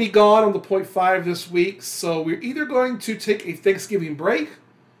 Ellen will be gone on the 0.5 this week, so we're either going to take a Thanksgiving break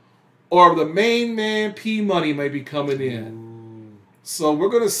or the main man P Money may be coming in. So we're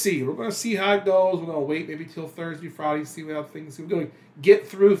going to see. We're going to see how it goes. We're going to wait maybe till Thursday, Friday, see how things. We're going to get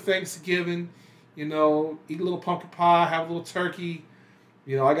through Thanksgiving. Eat a little pumpkin pie, have a little turkey.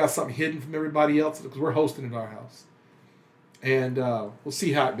 I got something hidden from everybody else because we're hosting at our house, and we'll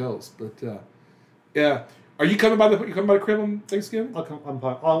see how it goes. But yeah, are you coming by the crib on Thanksgiving? I'm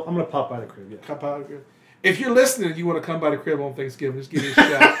going to pop by the crib. Yeah. Pop by the crib. If you're listening and you want to come by the crib on Thanksgiving, just give me a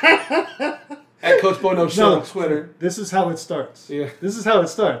shout. At Coach Bono Show on Twitter. This is how it starts. Yeah. This is how it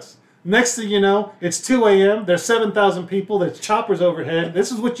starts. Next thing you know, it's 2 a.m. There's 7,000 people. There's choppers overhead.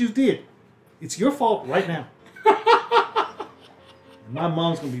 This is what you did. It's your fault right now. And my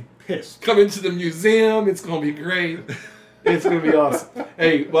mom's going to be pissed. Come into the museum. It's going to be great. It's going to be awesome.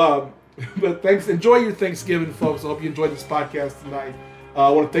 Hey, but thanks. Enjoy your Thanksgiving, folks. I hope you enjoyed this podcast tonight.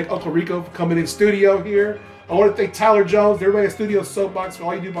 I want to thank Uncle Rico for coming in studio here. I want to thank Tyler Jones, everybody at Studio Soapbox, for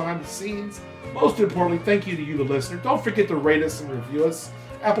all you do behind the scenes. Most importantly, thank you to you, the listener. Don't forget to rate us and review us.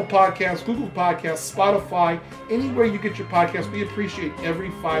 Apple Podcasts, Google Podcasts, Spotify, anywhere you get your podcasts. We appreciate every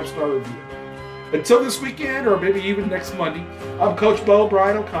 5-star review. Until this weekend, or maybe even next Monday, I'm Coach Bo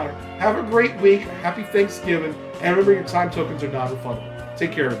Brian O'Connor. Have a great week. Happy Thanksgiving. And remember, your time tokens are non-refundable.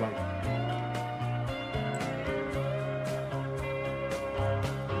 Take care, everybody.